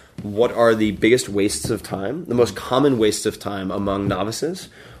them what are the biggest wastes of time, the most common wastes of time among novices,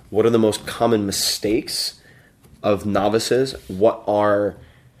 what are the most common mistakes of novices, what are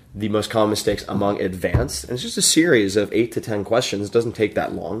the most common mistakes among advanced, and it's just a series of 8 to 10 questions. It doesn't take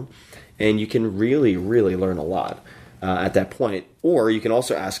that long, and you can really, really learn a lot at that point. Or you can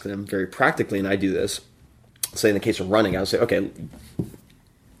also ask them very practically, and I do this, say in the case of running, I would say, okay,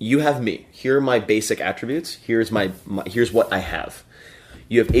 you have me. Here are my basic attributes. Here's what I have.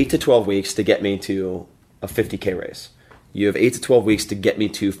 You have 8 to 12 weeks to get me to a 50K race. You have 8 to 12 weeks to get me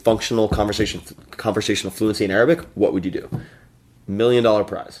to functional conversational fluency in Arabic. What would you do? $1 million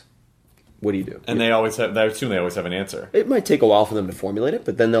prize. What do you do? And I assume they always have an answer. It might take a while for them to formulate it,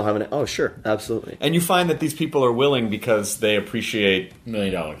 but then they'll have oh, sure, absolutely. And you find that these people are willing because they appreciate $1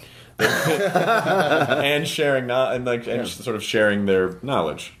 million. and sharing sort of sharing their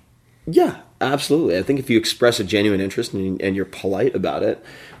knowledge. Yeah, absolutely. I think if you express a genuine interest and you're polite about it,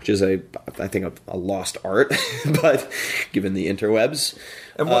 which is I think a lost art, but given the interwebs.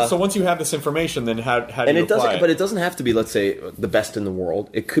 And so once you have this information, then how do you apply it? But it doesn't have to be, let's say, the best in the world.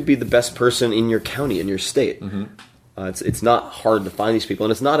 It could be the best person in your county, in your state. It's not hard to find these people,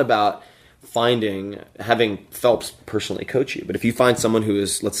 and it's not about having Phelps personally coach you. But if you find someone who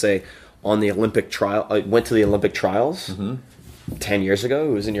is, let's say, on the Olympic trial, went to the Olympic trials 10 years ago,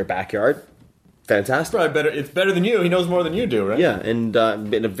 who was in your backyard, fantastic. Probably better. It's better than you. He knows more than you do, right? Yeah, and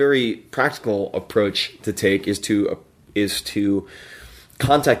a very practical approach to take is to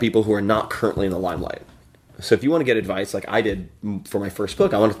contact people who are not currently in the limelight. So if you want to get advice, like I did for my first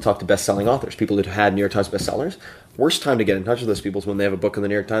book, I wanted to talk to best-selling authors, people that had New York Times bestsellers. Worst time to get in touch with those people is when they have a book on the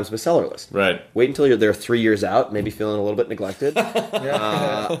New York Times bestseller list. Right. Wait until they're 3 years out, maybe feeling a little bit neglected.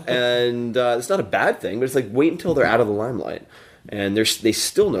 And it's not a bad thing, but it's like wait until they're out of the limelight. And they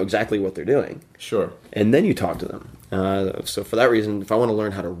still know exactly what they're doing. Sure. And then you talk to them. So for that reason, if I want to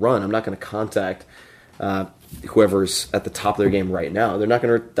learn how to run, I'm not going to contact whoever's at the top of their game right now. They're not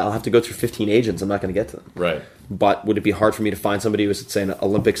going to. I'll have to go through 15 agents. I'm not going to get to them. Right. But would it be hard for me to find somebody who was, say, an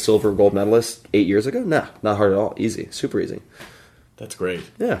Olympic silver gold medalist 8 years ago? Nah, not hard at all. Easy, super easy. That's great.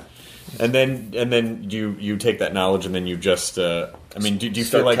 Yeah. And then you take that knowledge and then you just. Do you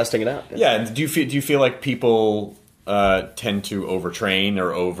start feel like testing it out? Yeah. And do you feel like people tend to overtrain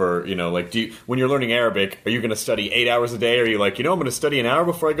or when you're learning Arabic, are you going to study 8 hours a day? Or are you like, I'm going to study an hour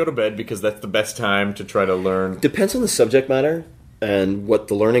before I go to bed because that's the best time to try to learn? Depends on the subject matter and what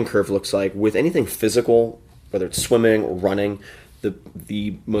the learning curve looks like. With anything physical, whether it's swimming or running,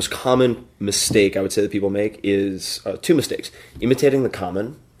 the most common mistake I would say that people make is two mistakes. Imitating the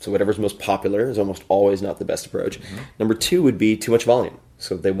common, so whatever's most popular is almost always not the best approach. Number two would be too much volume.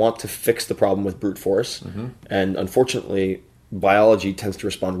 So they want to fix the problem with brute force. And unfortunately, biology tends to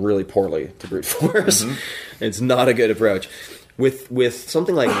respond really poorly to brute force. It's not a good approach. With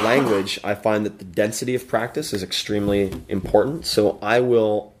something like language, I find that the density of practice is extremely important. So I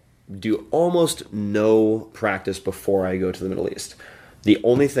will do almost no practice before I go to the Middle East. The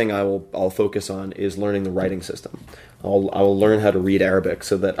only thing I'll focus on is learning the writing system. I will learn how to read Arabic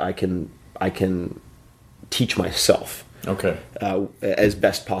so that I can teach myself. Okay. As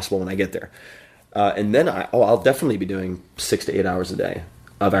best possible when I get there. And then I'll definitely be doing 6 to 8 hours a day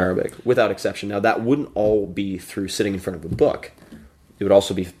of Arabic, without exception. Now, that wouldn't all be through sitting in front of a book. It would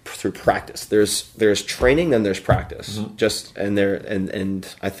also be through practice. There's training, then there's practice. And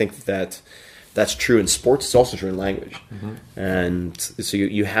I think that's true in sports. It's also true in language. And so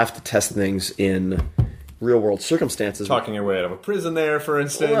you have to test things in real world circumstances. Talking your way out of a prison there, for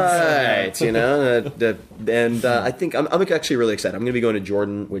instance. Right, and I think I'm actually really excited. I'm going to be going to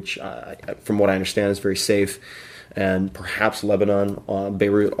Jordan, which, from what I understand, is very safe, and perhaps Lebanon,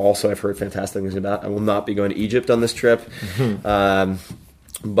 Beirut. Also, I've heard fantastic things about. I will not be going to Egypt on this trip,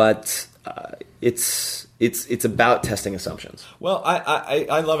 but it's about testing assumptions. Well,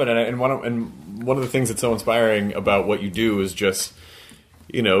 I love it, and one of the things that's so inspiring about what you do is just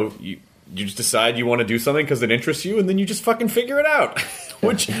you just decide you want to do something because it interests you, and then you just fucking figure it out.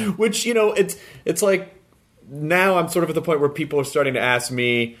 which it's like now I'm sort of at the point where people are starting to ask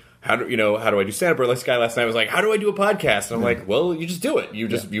me, how do I do stand up? Or this guy last night was like, how do I do a podcast? And I'm like, well, you just do it. You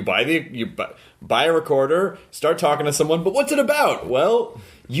buy a recorder, start talking to someone. But what's it about? Well,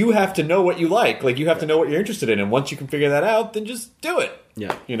 you have to know what you like. Like, you have to know what you're interested in. And once you can figure that out, then just do it.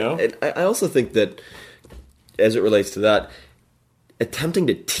 Yeah. And I also think that, as it relates to that, attempting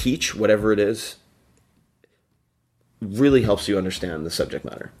to teach whatever it is really helps you understand the subject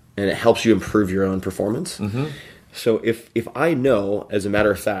matter. And it helps you improve your own performance. Mm-hmm. So if I know, as a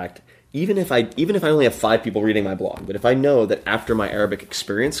matter of fact, even if I only have 5 people reading my blog, but if I know that after my Arabic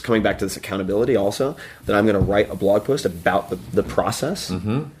experience, coming back to this accountability also, that I'm going to write a blog post about the process,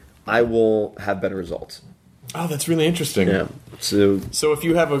 I will have better results. Oh, that's really interesting. Yeah. So if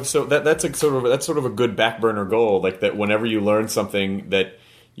you have that's sort of a good back burner goal, like that whenever you learn something that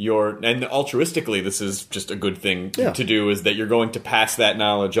and altruistically, this is just a good thing to do, is that you're going to pass that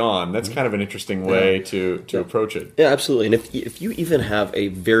knowledge on. That's kind of an interesting way to approach it. Yeah, absolutely. And if you even have a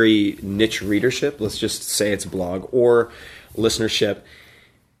very niche readership, let's just say it's a blog or listenership,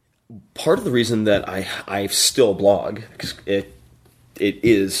 part of the reason that I still blog, because it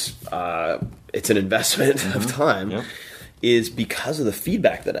is it's an investment of time, is because of the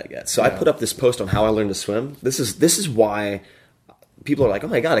feedback that I get. So I put up this post on how I learned to swim. This is why people are like, oh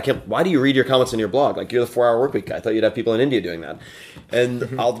my God, why do you read your comments in your blog? Like, you're the 4-Hour Workweek guy. I thought you'd have people in India doing that.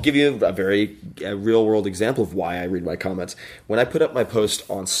 And I'll give you a real world example of why I read my comments. When I put up my post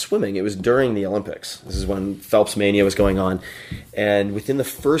on swimming, it was during the Olympics. This is when Phelps Mania was going on. And within the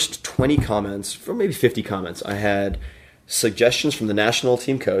first 20 comments, or maybe 50 comments, I had suggestions from the national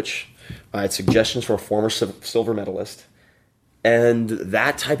team coach. I had suggestions from a former silver medalist. And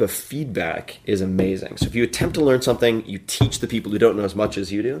that type of feedback is amazing. So if you attempt to learn something, you teach the people who don't know as much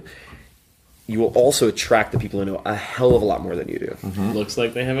as you do, you will also attract the people who know a hell of a lot more than you do. Mm-hmm. Looks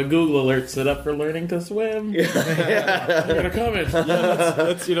like they have a Google alert set up for learning to swim. Yeah. I'm going to comment.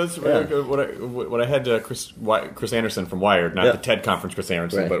 That's what I had Chris Anderson from Wired, not the TED conference Chris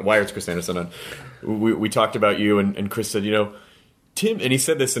Anderson, but Wired's Chris Anderson. And we talked about you, and Chris said, Tim, and he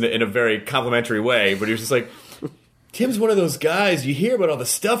said this in a very complimentary way, but he was just like, Tim's one of those guys, you hear about all the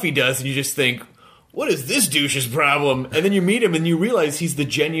stuff he does, and you just think, what is this douche's problem? And then you meet him, and you realize he's the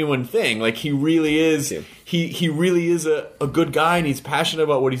genuine thing. Like, he really is. Yeah. He really is a good guy, and he's passionate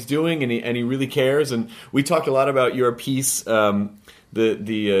about what he's doing, and he really cares. And we talked a lot about your piece. Was it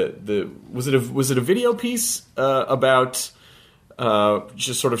a video piece about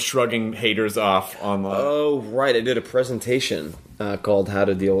just sort of shrugging haters off online? Oh, right. I did a presentation called "How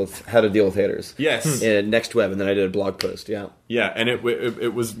to Deal with Haters." Yes, in Next Web, and then I did a blog post. Yeah, and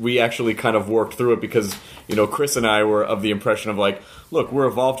it was, we actually kind of worked through it because Chris and I were of the impression of like, look, we're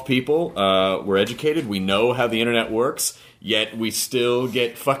evolved people, we're educated, we know how the internet works. Yet we still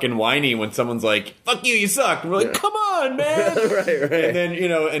get fucking whiny when someone's like, "Fuck you, you suck." And we're like, "Come on, man!" right. And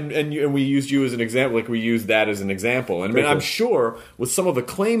then and we used you as an example. Like, we used that as an example. And I'm sure with some of the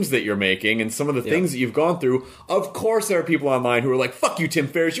claims that you're making and some of the things that you've gone through, of course there are people online who are like, "Fuck you, Tim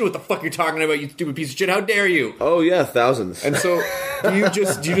Ferriss! You know what the fuck you're talking about? You stupid piece of shit! How dare you!" Oh yeah, thousands. And so, do you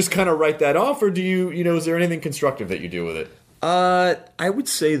just kind of write that off, or do you is there anything constructive that you do with it? I would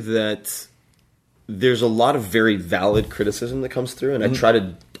say that there's a lot of very valid criticism that comes through, and I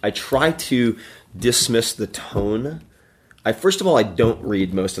try to dismiss the tone. First of all, I don't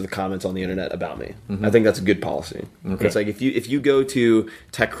read most of the comments on the internet about me. Mm-hmm. I think that's a good policy. Okay. It's like if you go to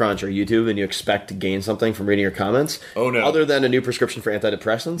TechCrunch or YouTube and you expect to gain something from reading your comments, other than a new prescription for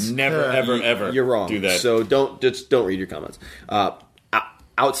antidepressants, never, ever, you're wrong. Do that. So don't read your comments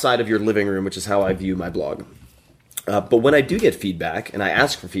outside of your living room, which is how I view my blog. But when I do get feedback, and I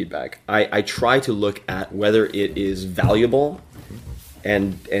ask for feedback, I try to look at whether it is valuable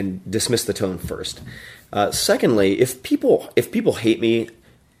and dismiss the tone first. Secondly, if people hate me,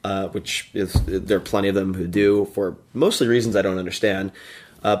 which there are plenty of them who do for mostly reasons I don't understand,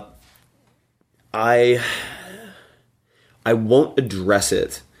 I won't address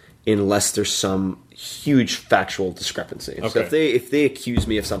it unless there's some huge factual discrepancy. Okay. So if they accuse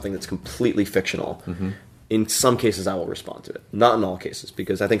me of something that's completely fictional. Mm-hmm. In some cases, I will respond to it. Not in all cases,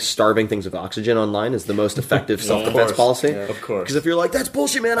 because I think starving things of oxygen online is the most effective self-defense policy. Yeah, of course. Because if you're like, that's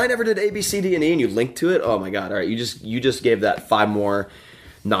bullshit, man, I never did A, B, C, D, and E, and you link to it, oh my God, all right, you just gave that 5 more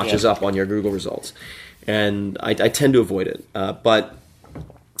notches up on your Google results. And I tend to avoid it. But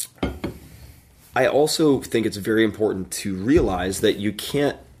I also think it's very important to realize that you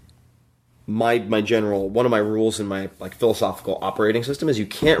can't one of my rules in my philosophical operating system is you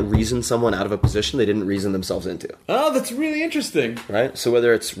can't reason someone out of a position they didn't reason themselves into. Oh, that's really interesting. Right? So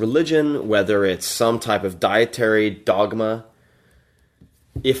whether it's religion, whether it's some type of dietary dogma,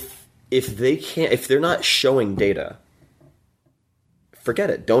 if they're not showing data forget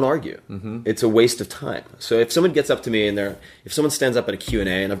it. Don't argue. It's a waste of time. So if someone gets up to me if someone stands up at a Q&A,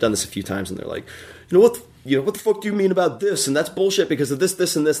 and I've done this a few times, and they're like, what the fuck do you mean about this? And that's bullshit because of this,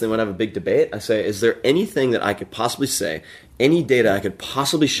 this, and this. And they want to have a big debate. I say, is there anything that I could possibly say, any data I could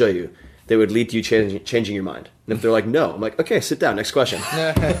possibly show you that would lead to you changing your mind? And if they're like, no, I'm like, okay, sit down. Next question.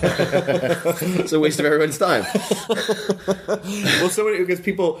 It's a waste of everyone's time. Well, because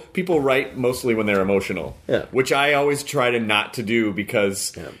people write mostly when they're emotional, which I always try to not to do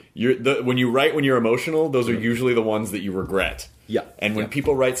because when you write when you're emotional, those are usually the ones that you regret. Yeah. And when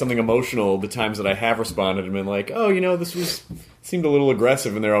people write something emotional, the times that I have responded and been like, oh, this seemed a little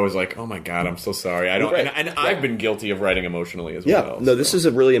aggressive, and they're always like, oh my God, I'm so sorry. I don't. Right. And I've been guilty of writing emotionally as well. No, this is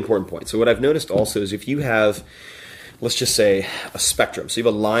a really important point. So what I've noticed also is if you have, let's just say, a spectrum. So you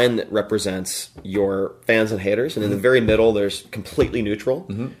have a line that represents your fans and haters, and in the very middle, there's completely neutral.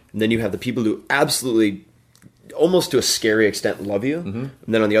 And then you have the people who absolutely, almost to a scary extent, love you. And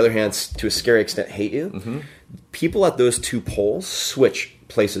then on the other hand, to a scary extent, hate you. People at those two poles switch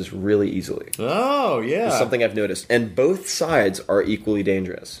places really easily. Oh, yeah. It's something I've noticed. And both sides are equally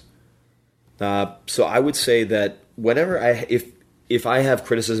dangerous. So I would say that whenever if I have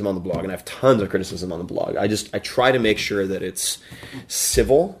criticism on the blog, and I have tons of criticism on the blog, I try to make sure that it's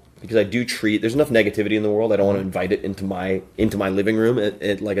civil, because I do there's enough negativity in the world. I don't want to invite it into my living room.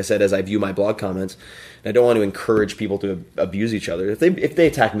 Like I said, as I view my blog comments, and I don't want to encourage people to abuse each other. If they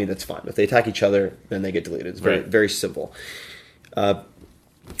attack me, that's fine. If they attack each other, then they get deleted. It's very, very simple. Where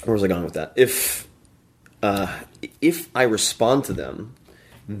was I going with that? If I respond to them,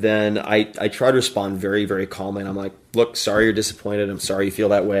 then I try to respond very, very calmly. And I'm like, look, sorry you're disappointed. I'm sorry you feel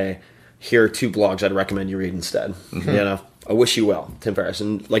that way. Here are 2 blogs I'd recommend you read instead. I wish you well, Tim Ferriss.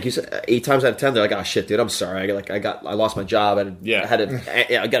 And like you said, 8 times out of 10, they're like, "Oh shit, dude, I'm sorry. I lost my job.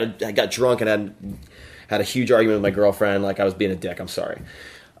 I got drunk and had a huge argument with my girlfriend. Like I was being a dick. I'm sorry."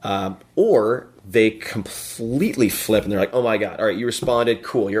 Or they completely flip and they're like, "Oh my God, all right, you responded.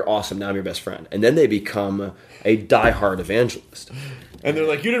 Cool, you're awesome. Now I'm your best friend." And then they become a diehard evangelist. And they're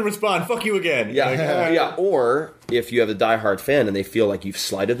like, you didn't respond, fuck you again. Yeah, like, yeah. Or if you have a diehard fan and they feel like you've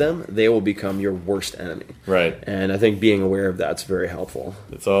slighted them, they will become your worst enemy. Right. And I think being aware of that's very helpful.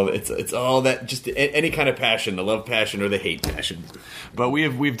 It's all that, just any kind of passion, the love passion or the hate passion. But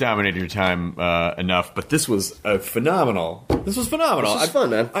we've dominated your time enough. But this was phenomenal. This was phenomenal. This was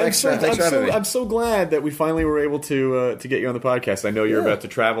fun, man. Thanks for having me. I'm so glad that we finally were able to get you on the podcast. I know you're about to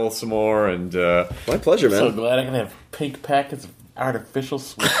travel some more, and my pleasure, man. I'm so glad I can have pink packets of artificial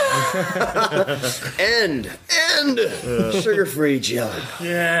sweet and sugar-free jelly.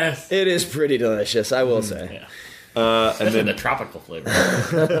 Yes, it is pretty delicious, I will say. Yeah. And then the tropical flavor.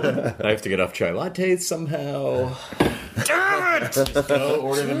 I have to get off chai lattes somehow. Damn it! Just go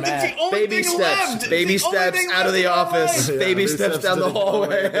order the mat. Baby steps out of the office. Baby steps down the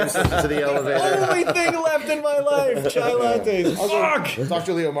hallway. To the elevator. Only thing left in my life, chai lattes. Fuck!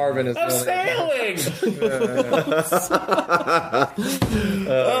 Dr. Leo Marvin is. I'm sailing.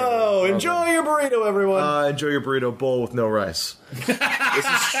 Oh, enjoy your burrito, everyone. Enjoy your burrito bowl with no rice. This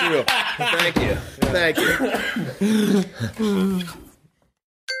is true. Thank you. Thank you.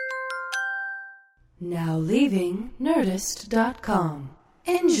 Now leaving Nerdist.com.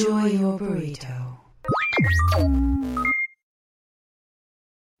 Enjoy your burrito.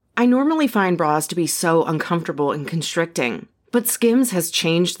 I normally find bras to be so uncomfortable and constricting, but Skims has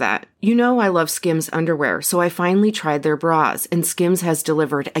changed that. You know I love Skims underwear, so I finally tried their bras, and Skims has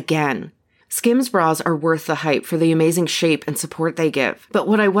delivered again. Skims bras are worth the hype for the amazing shape and support they give, but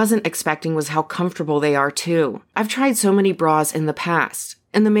what I wasn't expecting was how comfortable they are too. I've tried so many bras in the past,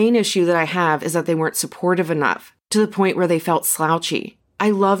 and the main issue that I have is that they weren't supportive enough, to the point where they felt slouchy.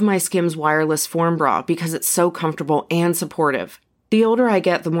 I love my Skims wireless form bra because it's so comfortable and supportive. The older I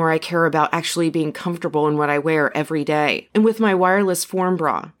get, the more I care about actually being comfortable in what I wear every day. And with my wireless form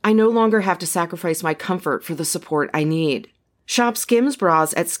bra, I no longer have to sacrifice my comfort for the support I need. Shop Skims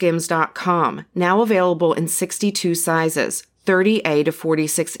bras at skims.com, now available in 62 sizes, 30A to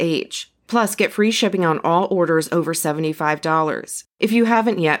 46H. Plus, get free shipping on all orders over $75. If you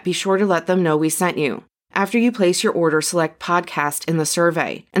haven't yet, be sure to let them know we sent you. After you place your order, select podcast in the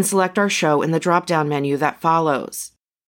survey and select our show in the drop-down menu that follows.